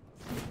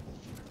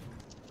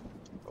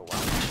 Bro, why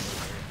did you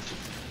build there?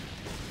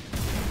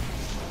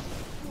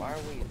 Why are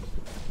we? Oh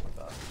my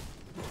god.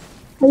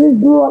 I just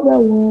blew up that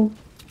wall.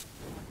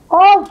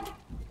 Oh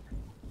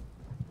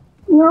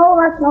no,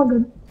 that's not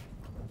good.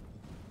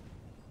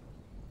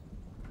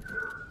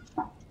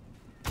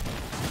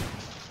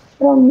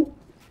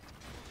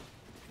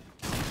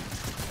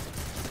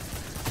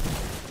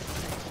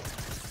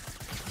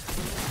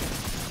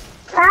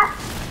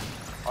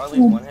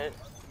 Harley's 1 hit.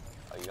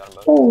 Oh, you got them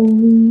both?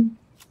 Holy.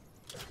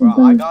 Bro,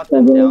 I got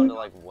them down to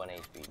like 1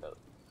 HP though.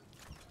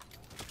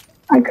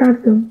 I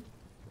got them.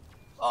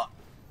 Oh,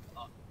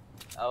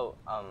 Oh,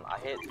 I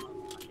hit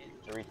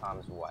 3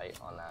 times white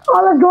on that.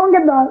 Oh, let's go and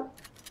get that.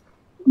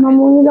 No,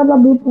 we got the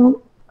boot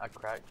pump. I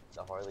cracked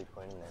the Harley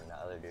Quinn and the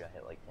other dude I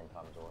hit like 10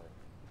 times white.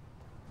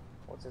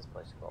 What's this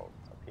place called?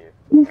 It's up here.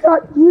 You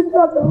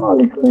got the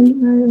Harley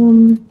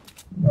Quinn.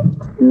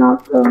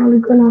 Not the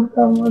Harley Quinn of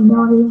the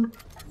body.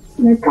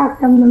 The crack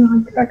them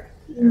and not crack.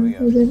 Here we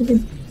go.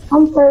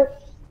 I'm first.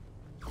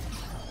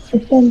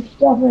 It's then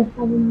Jeffrey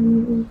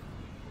having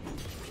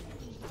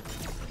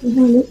I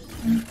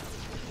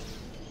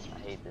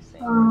hate this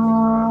thing.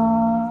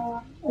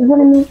 is that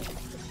me?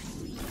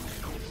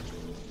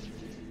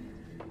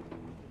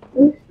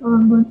 It's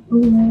but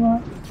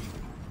Ow.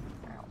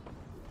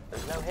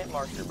 There's no hit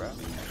marker, bro.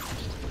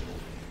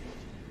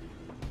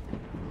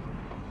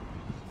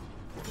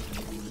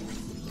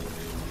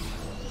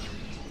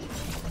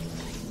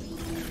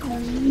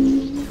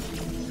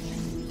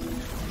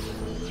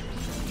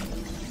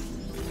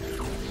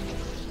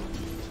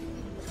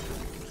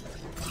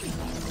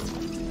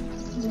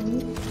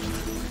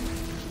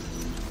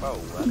 Oh,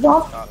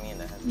 that shot me in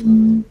the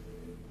head.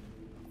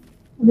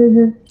 What is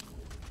it?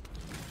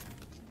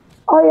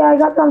 Oh yeah, I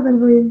got something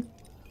for you.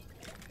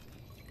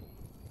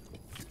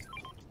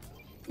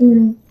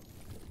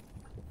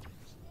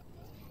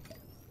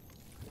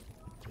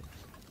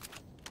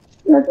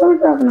 Let's go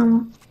talk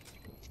now.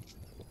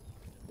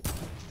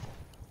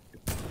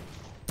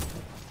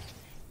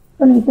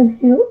 Can I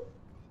fix you?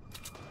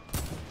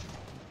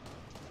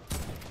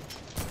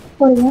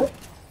 What is that?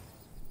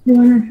 You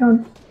wanna shot?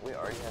 We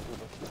already have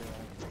people shooting at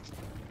us.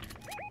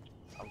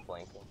 I'm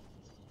flanking.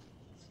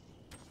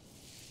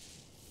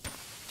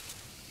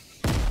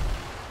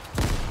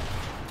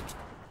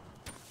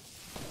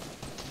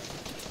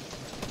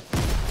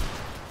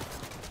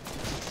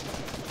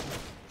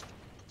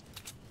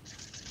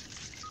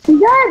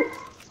 Dad,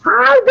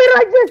 how did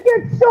I just get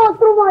shot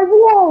through my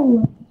wall?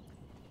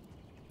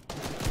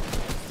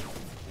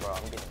 Bro,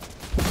 I'm getting...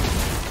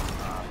 Yeah,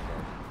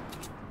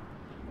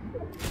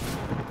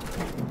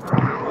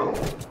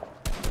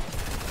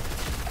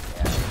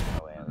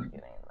 no way I was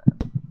getting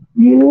that.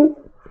 You?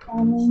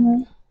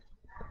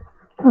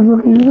 I was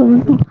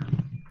looking.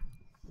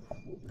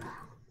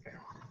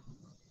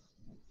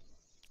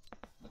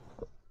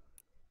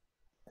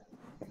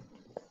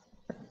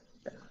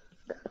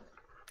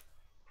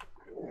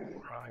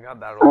 I got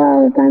battle.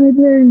 Oh, time is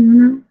there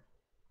now.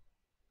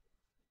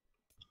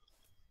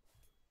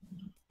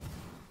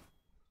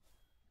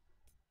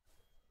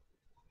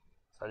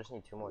 So I just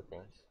need 2 more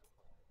things.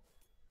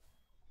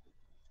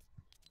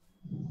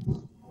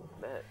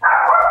 Bet.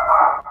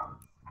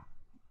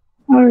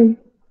 Sorry.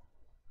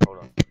 Hold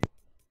on.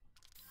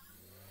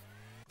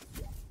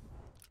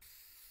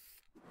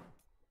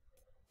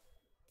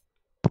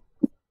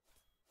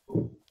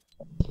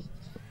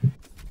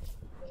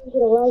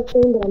 Live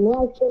stream, but I'm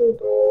live streaming.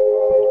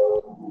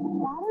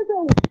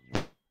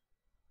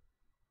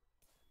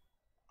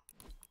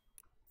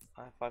 I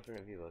have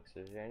 500 V-Bucks.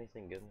 Is there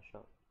anything good in the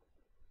shop?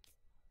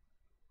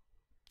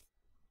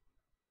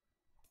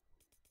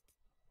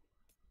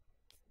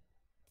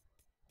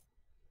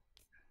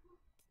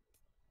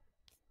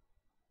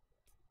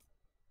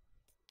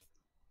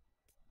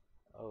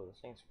 Oh, this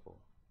thing's cool.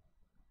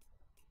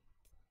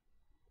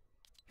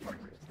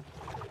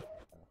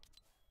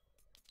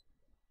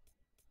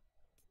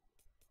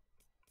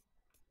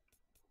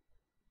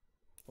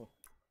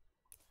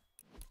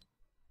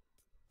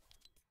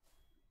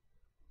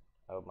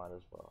 I might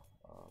as well.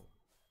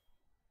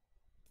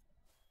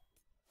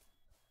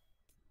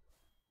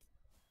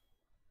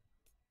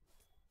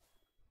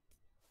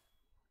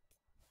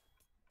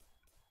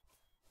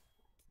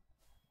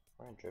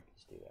 We're gonna drip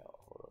this dude out.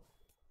 Hold up.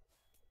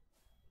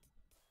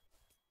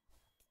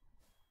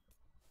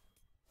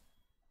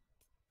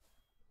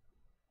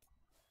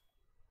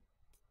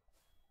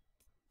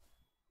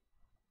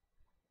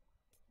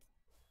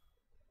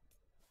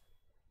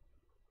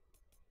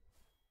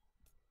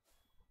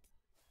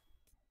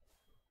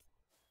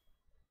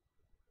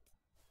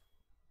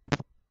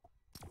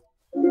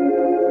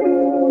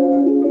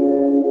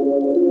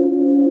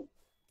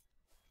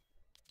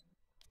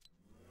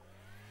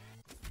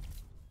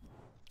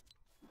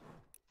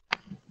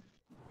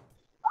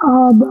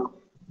 Bro.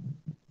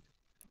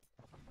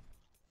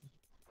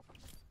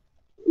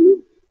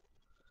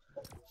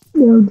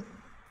 Yo,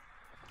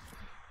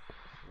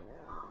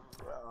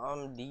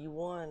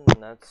 D1.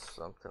 That's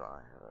something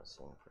I haven't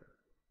seen for.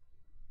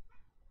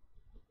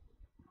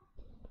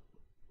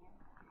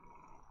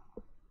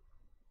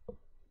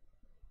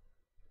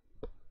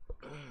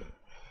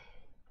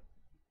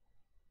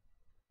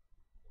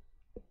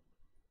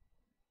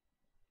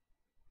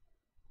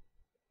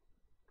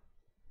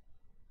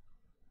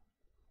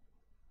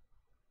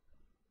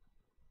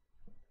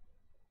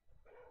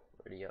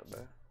 Where'd he go,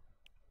 bro?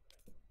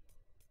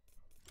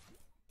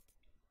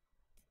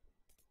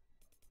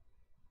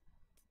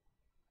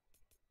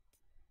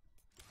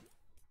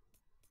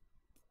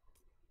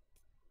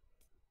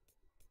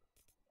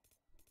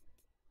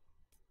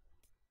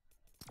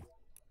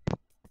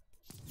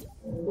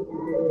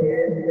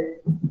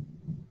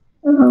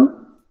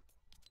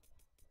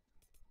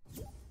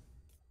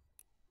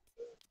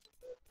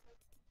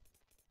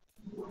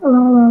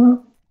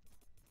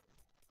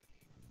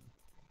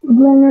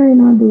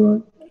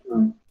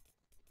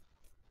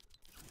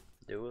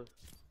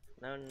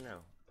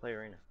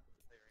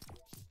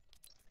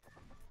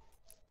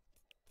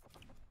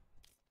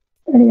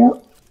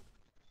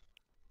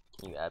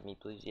 Can you add me,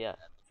 please? Yeah,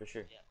 for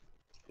sure.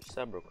 Just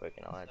sub real quick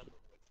and I'll add you.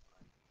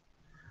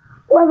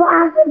 Whoever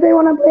asks if they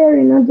want to play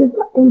arena, just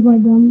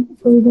invite them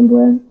so we can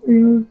play.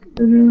 It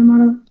doesn't really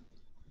matter.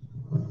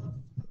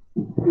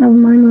 Never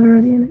mind, we're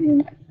already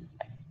in it.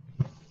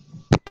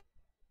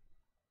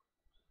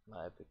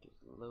 My epic is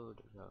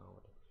loaded. No.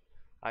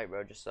 Alright,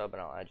 bro, just sub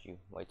and I'll add you.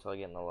 Wait till I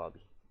get in the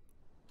lobby.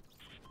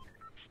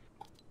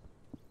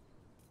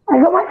 I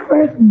got my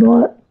first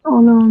bot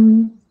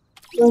on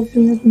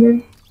livestream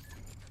yesterday.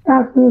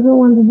 Asked me who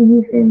wanted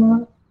to be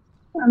famous,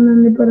 and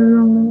then they put it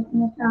on link in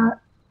the chat.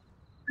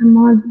 And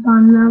mods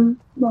ban them,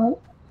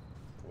 but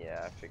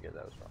Yeah, I figured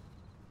that was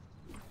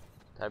wrong.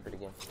 Type it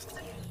again.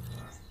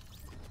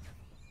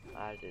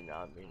 I did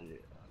not mean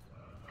it.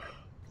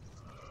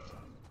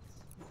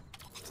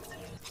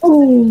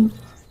 oh,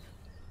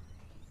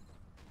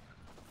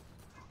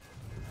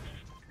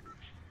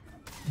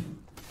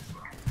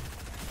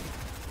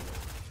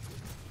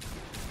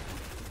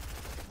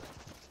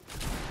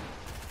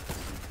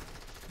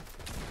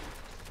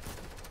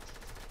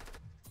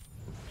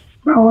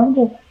 bro, I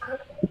just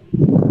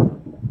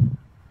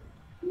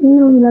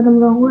you let them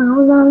go.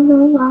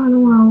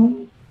 Wow.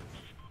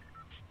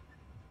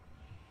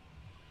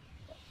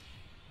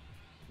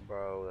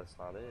 Bro, that's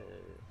not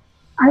it.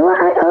 I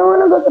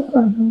want to go to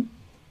Plaza.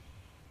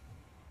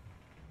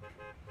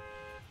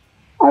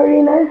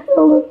 Arena is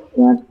still the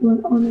best,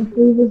 but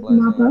honestly, this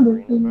map Pleasant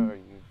is Arena, bro, are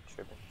you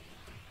tripping?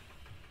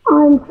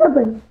 I'm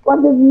tripping,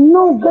 but there's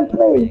no good You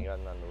place ain't got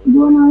nothing to to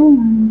do lose. an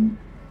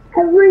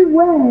arena.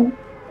 Everywhere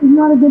is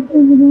not a good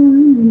place to do an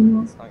arena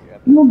anymore. It's not your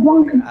epic. No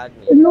bunker. Here, add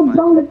me. There's no My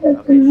bunker epic. test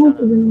Okay, in shut houses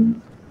up.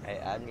 anymore. Hey,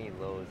 add me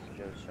loads,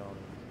 just show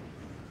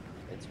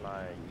me. It's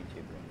my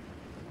YouTube name.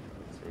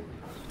 Let's see.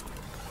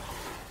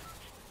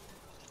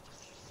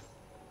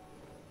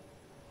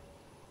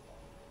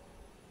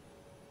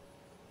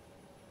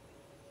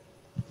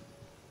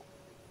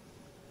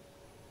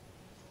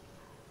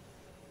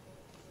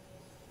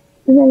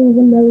 This ain't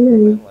even We're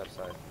really. on the left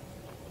side.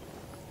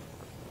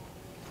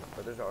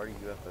 But there's already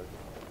UFOs.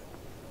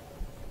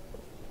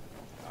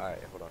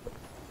 Alright, hold on.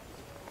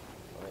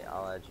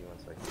 I'll add you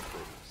once I get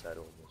it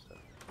settled and stuff.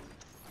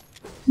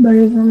 But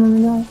it's not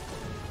only that.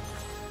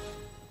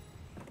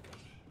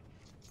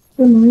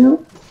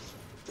 Mario?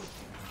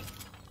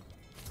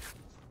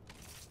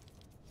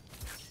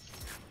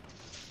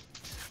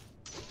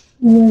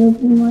 Yeah,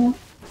 that's Mario.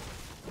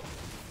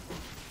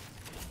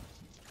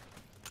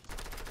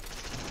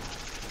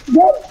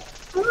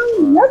 Yes!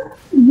 Oh, yep!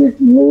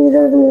 Just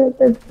literally a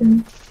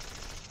system.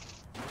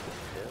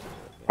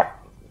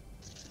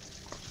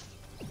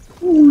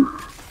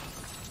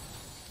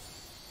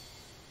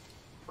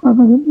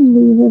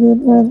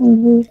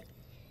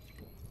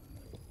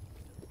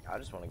 I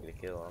just want to get a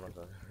kill,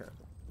 honestly.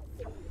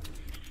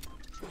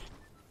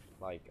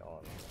 Like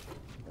on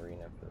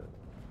arena for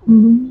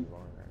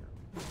long right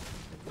now.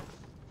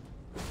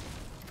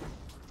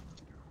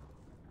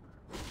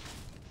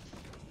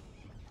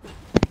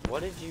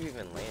 What did you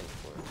even land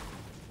for?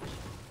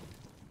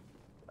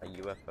 A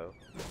UFO?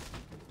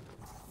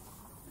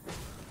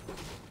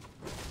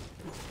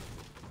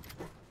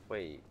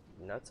 Wait,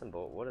 nuts and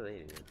bolt, what do they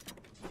do?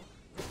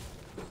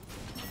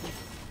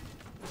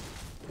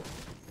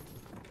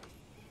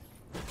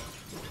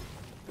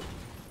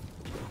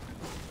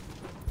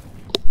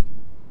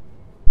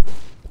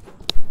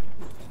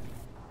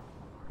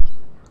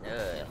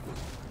 Ugh.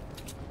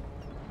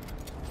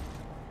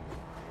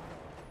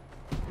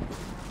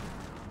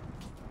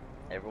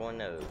 Everyone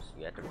knows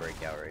you have to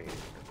break out right here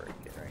to break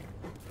it, right?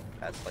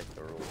 That's like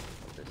the rule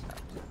of this house.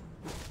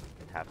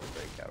 You have to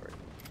break out right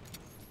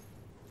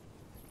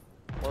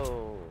here.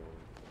 Whoa.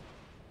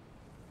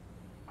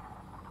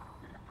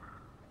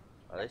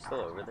 Are they still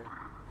over there?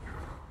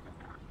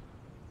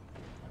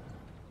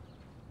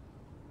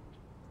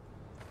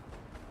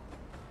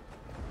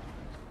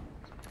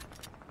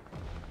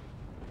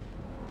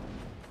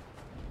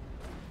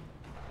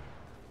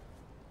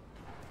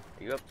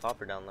 Are you up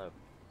top or down low?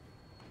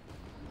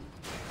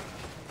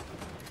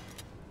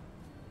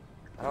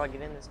 How do I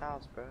get in this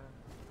house, bro?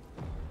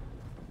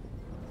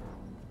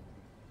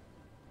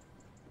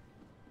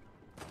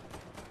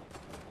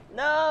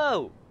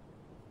 No!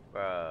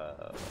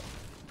 Bro.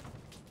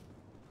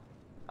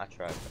 I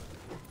tried.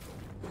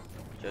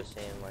 Just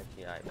saying, like,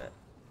 yeah, I bet.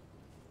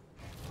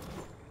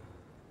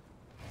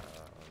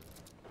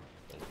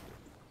 Thank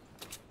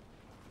you.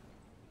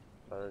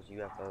 Bro, those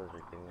UFOs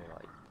are giving me,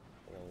 like,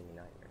 they're giving me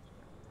nightmares.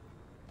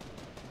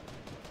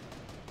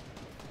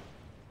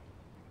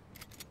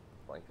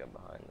 Blank up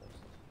behind this.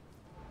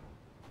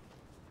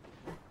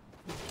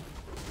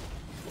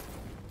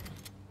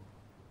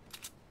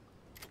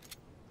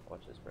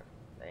 Watch this, bro.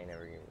 They ain't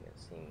never even gonna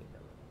see me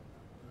coming.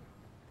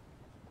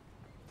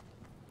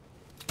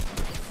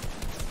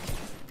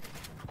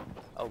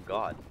 Oh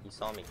god, he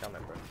saw me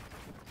coming, bro.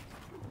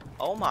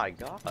 Oh my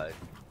god.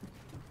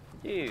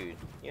 Dude,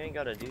 you ain't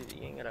gotta do that.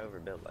 You ain't gotta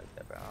overbuild like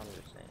that, bro. I'm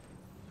just saying.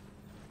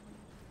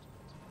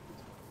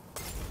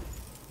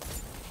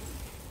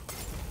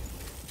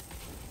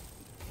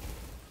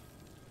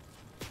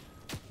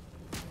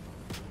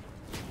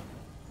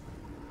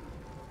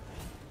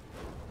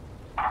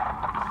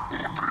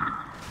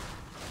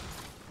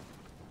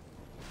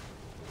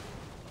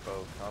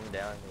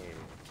 down here.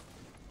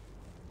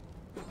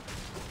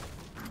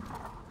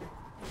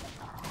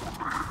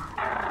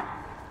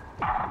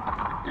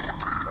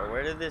 Bro,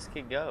 where did this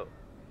kid go?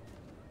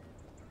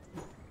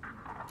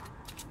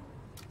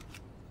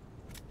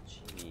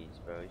 Jeez,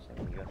 bro, you sent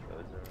me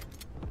UFOs around.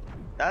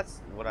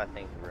 That's what I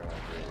think the room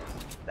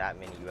is. That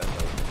many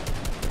UFOs.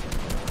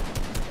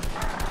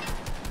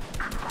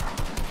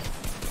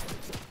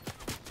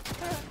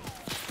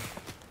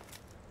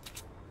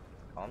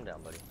 Calm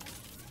down, buddy.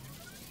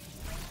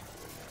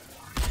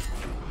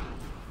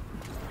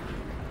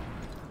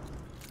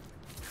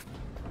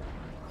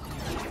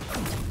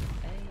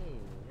 Hey,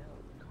 yo,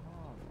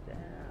 calm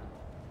down.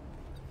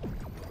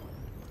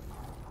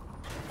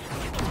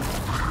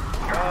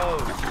 Bro,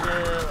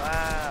 chill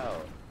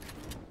out.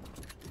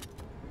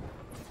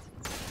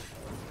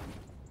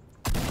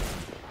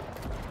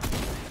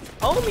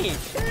 Homie,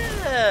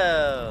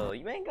 chill.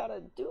 You ain't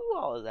gotta do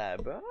all of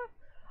that, bro.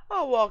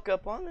 I'll walk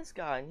up on this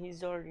guy and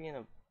he's already in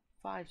a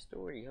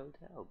 5-story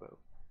hotel, bro.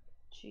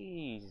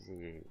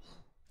 Jesus.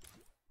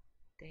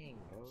 Dang,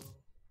 bro.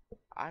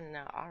 I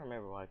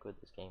remember why I quit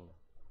this game.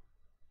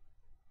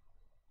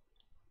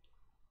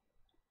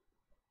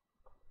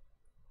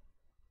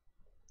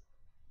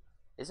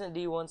 Isn't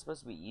D1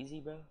 supposed to be easy,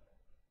 bro?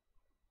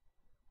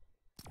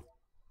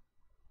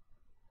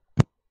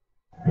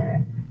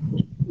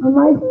 I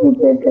might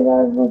keep it because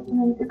I was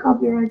listening to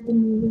copyrighted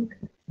music.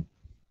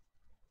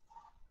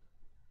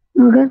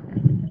 Okay?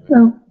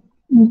 So,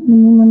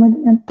 my mic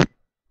again.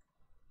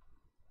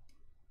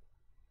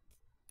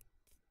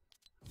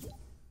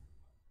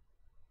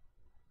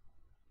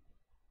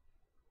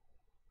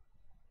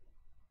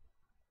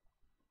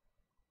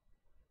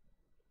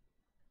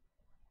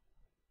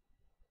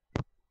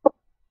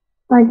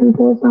 I can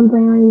pull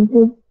something on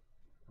YouTube.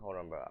 Hold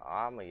on, bro.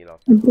 I'm gonna get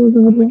off. I pulled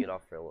I'm over gonna here. get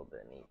off for a little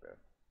bit and eat, bro.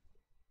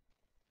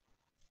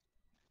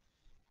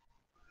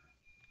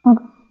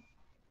 Okay.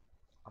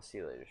 I'll see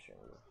you later, stream,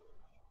 bro.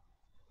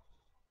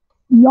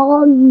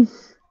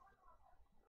 Yes.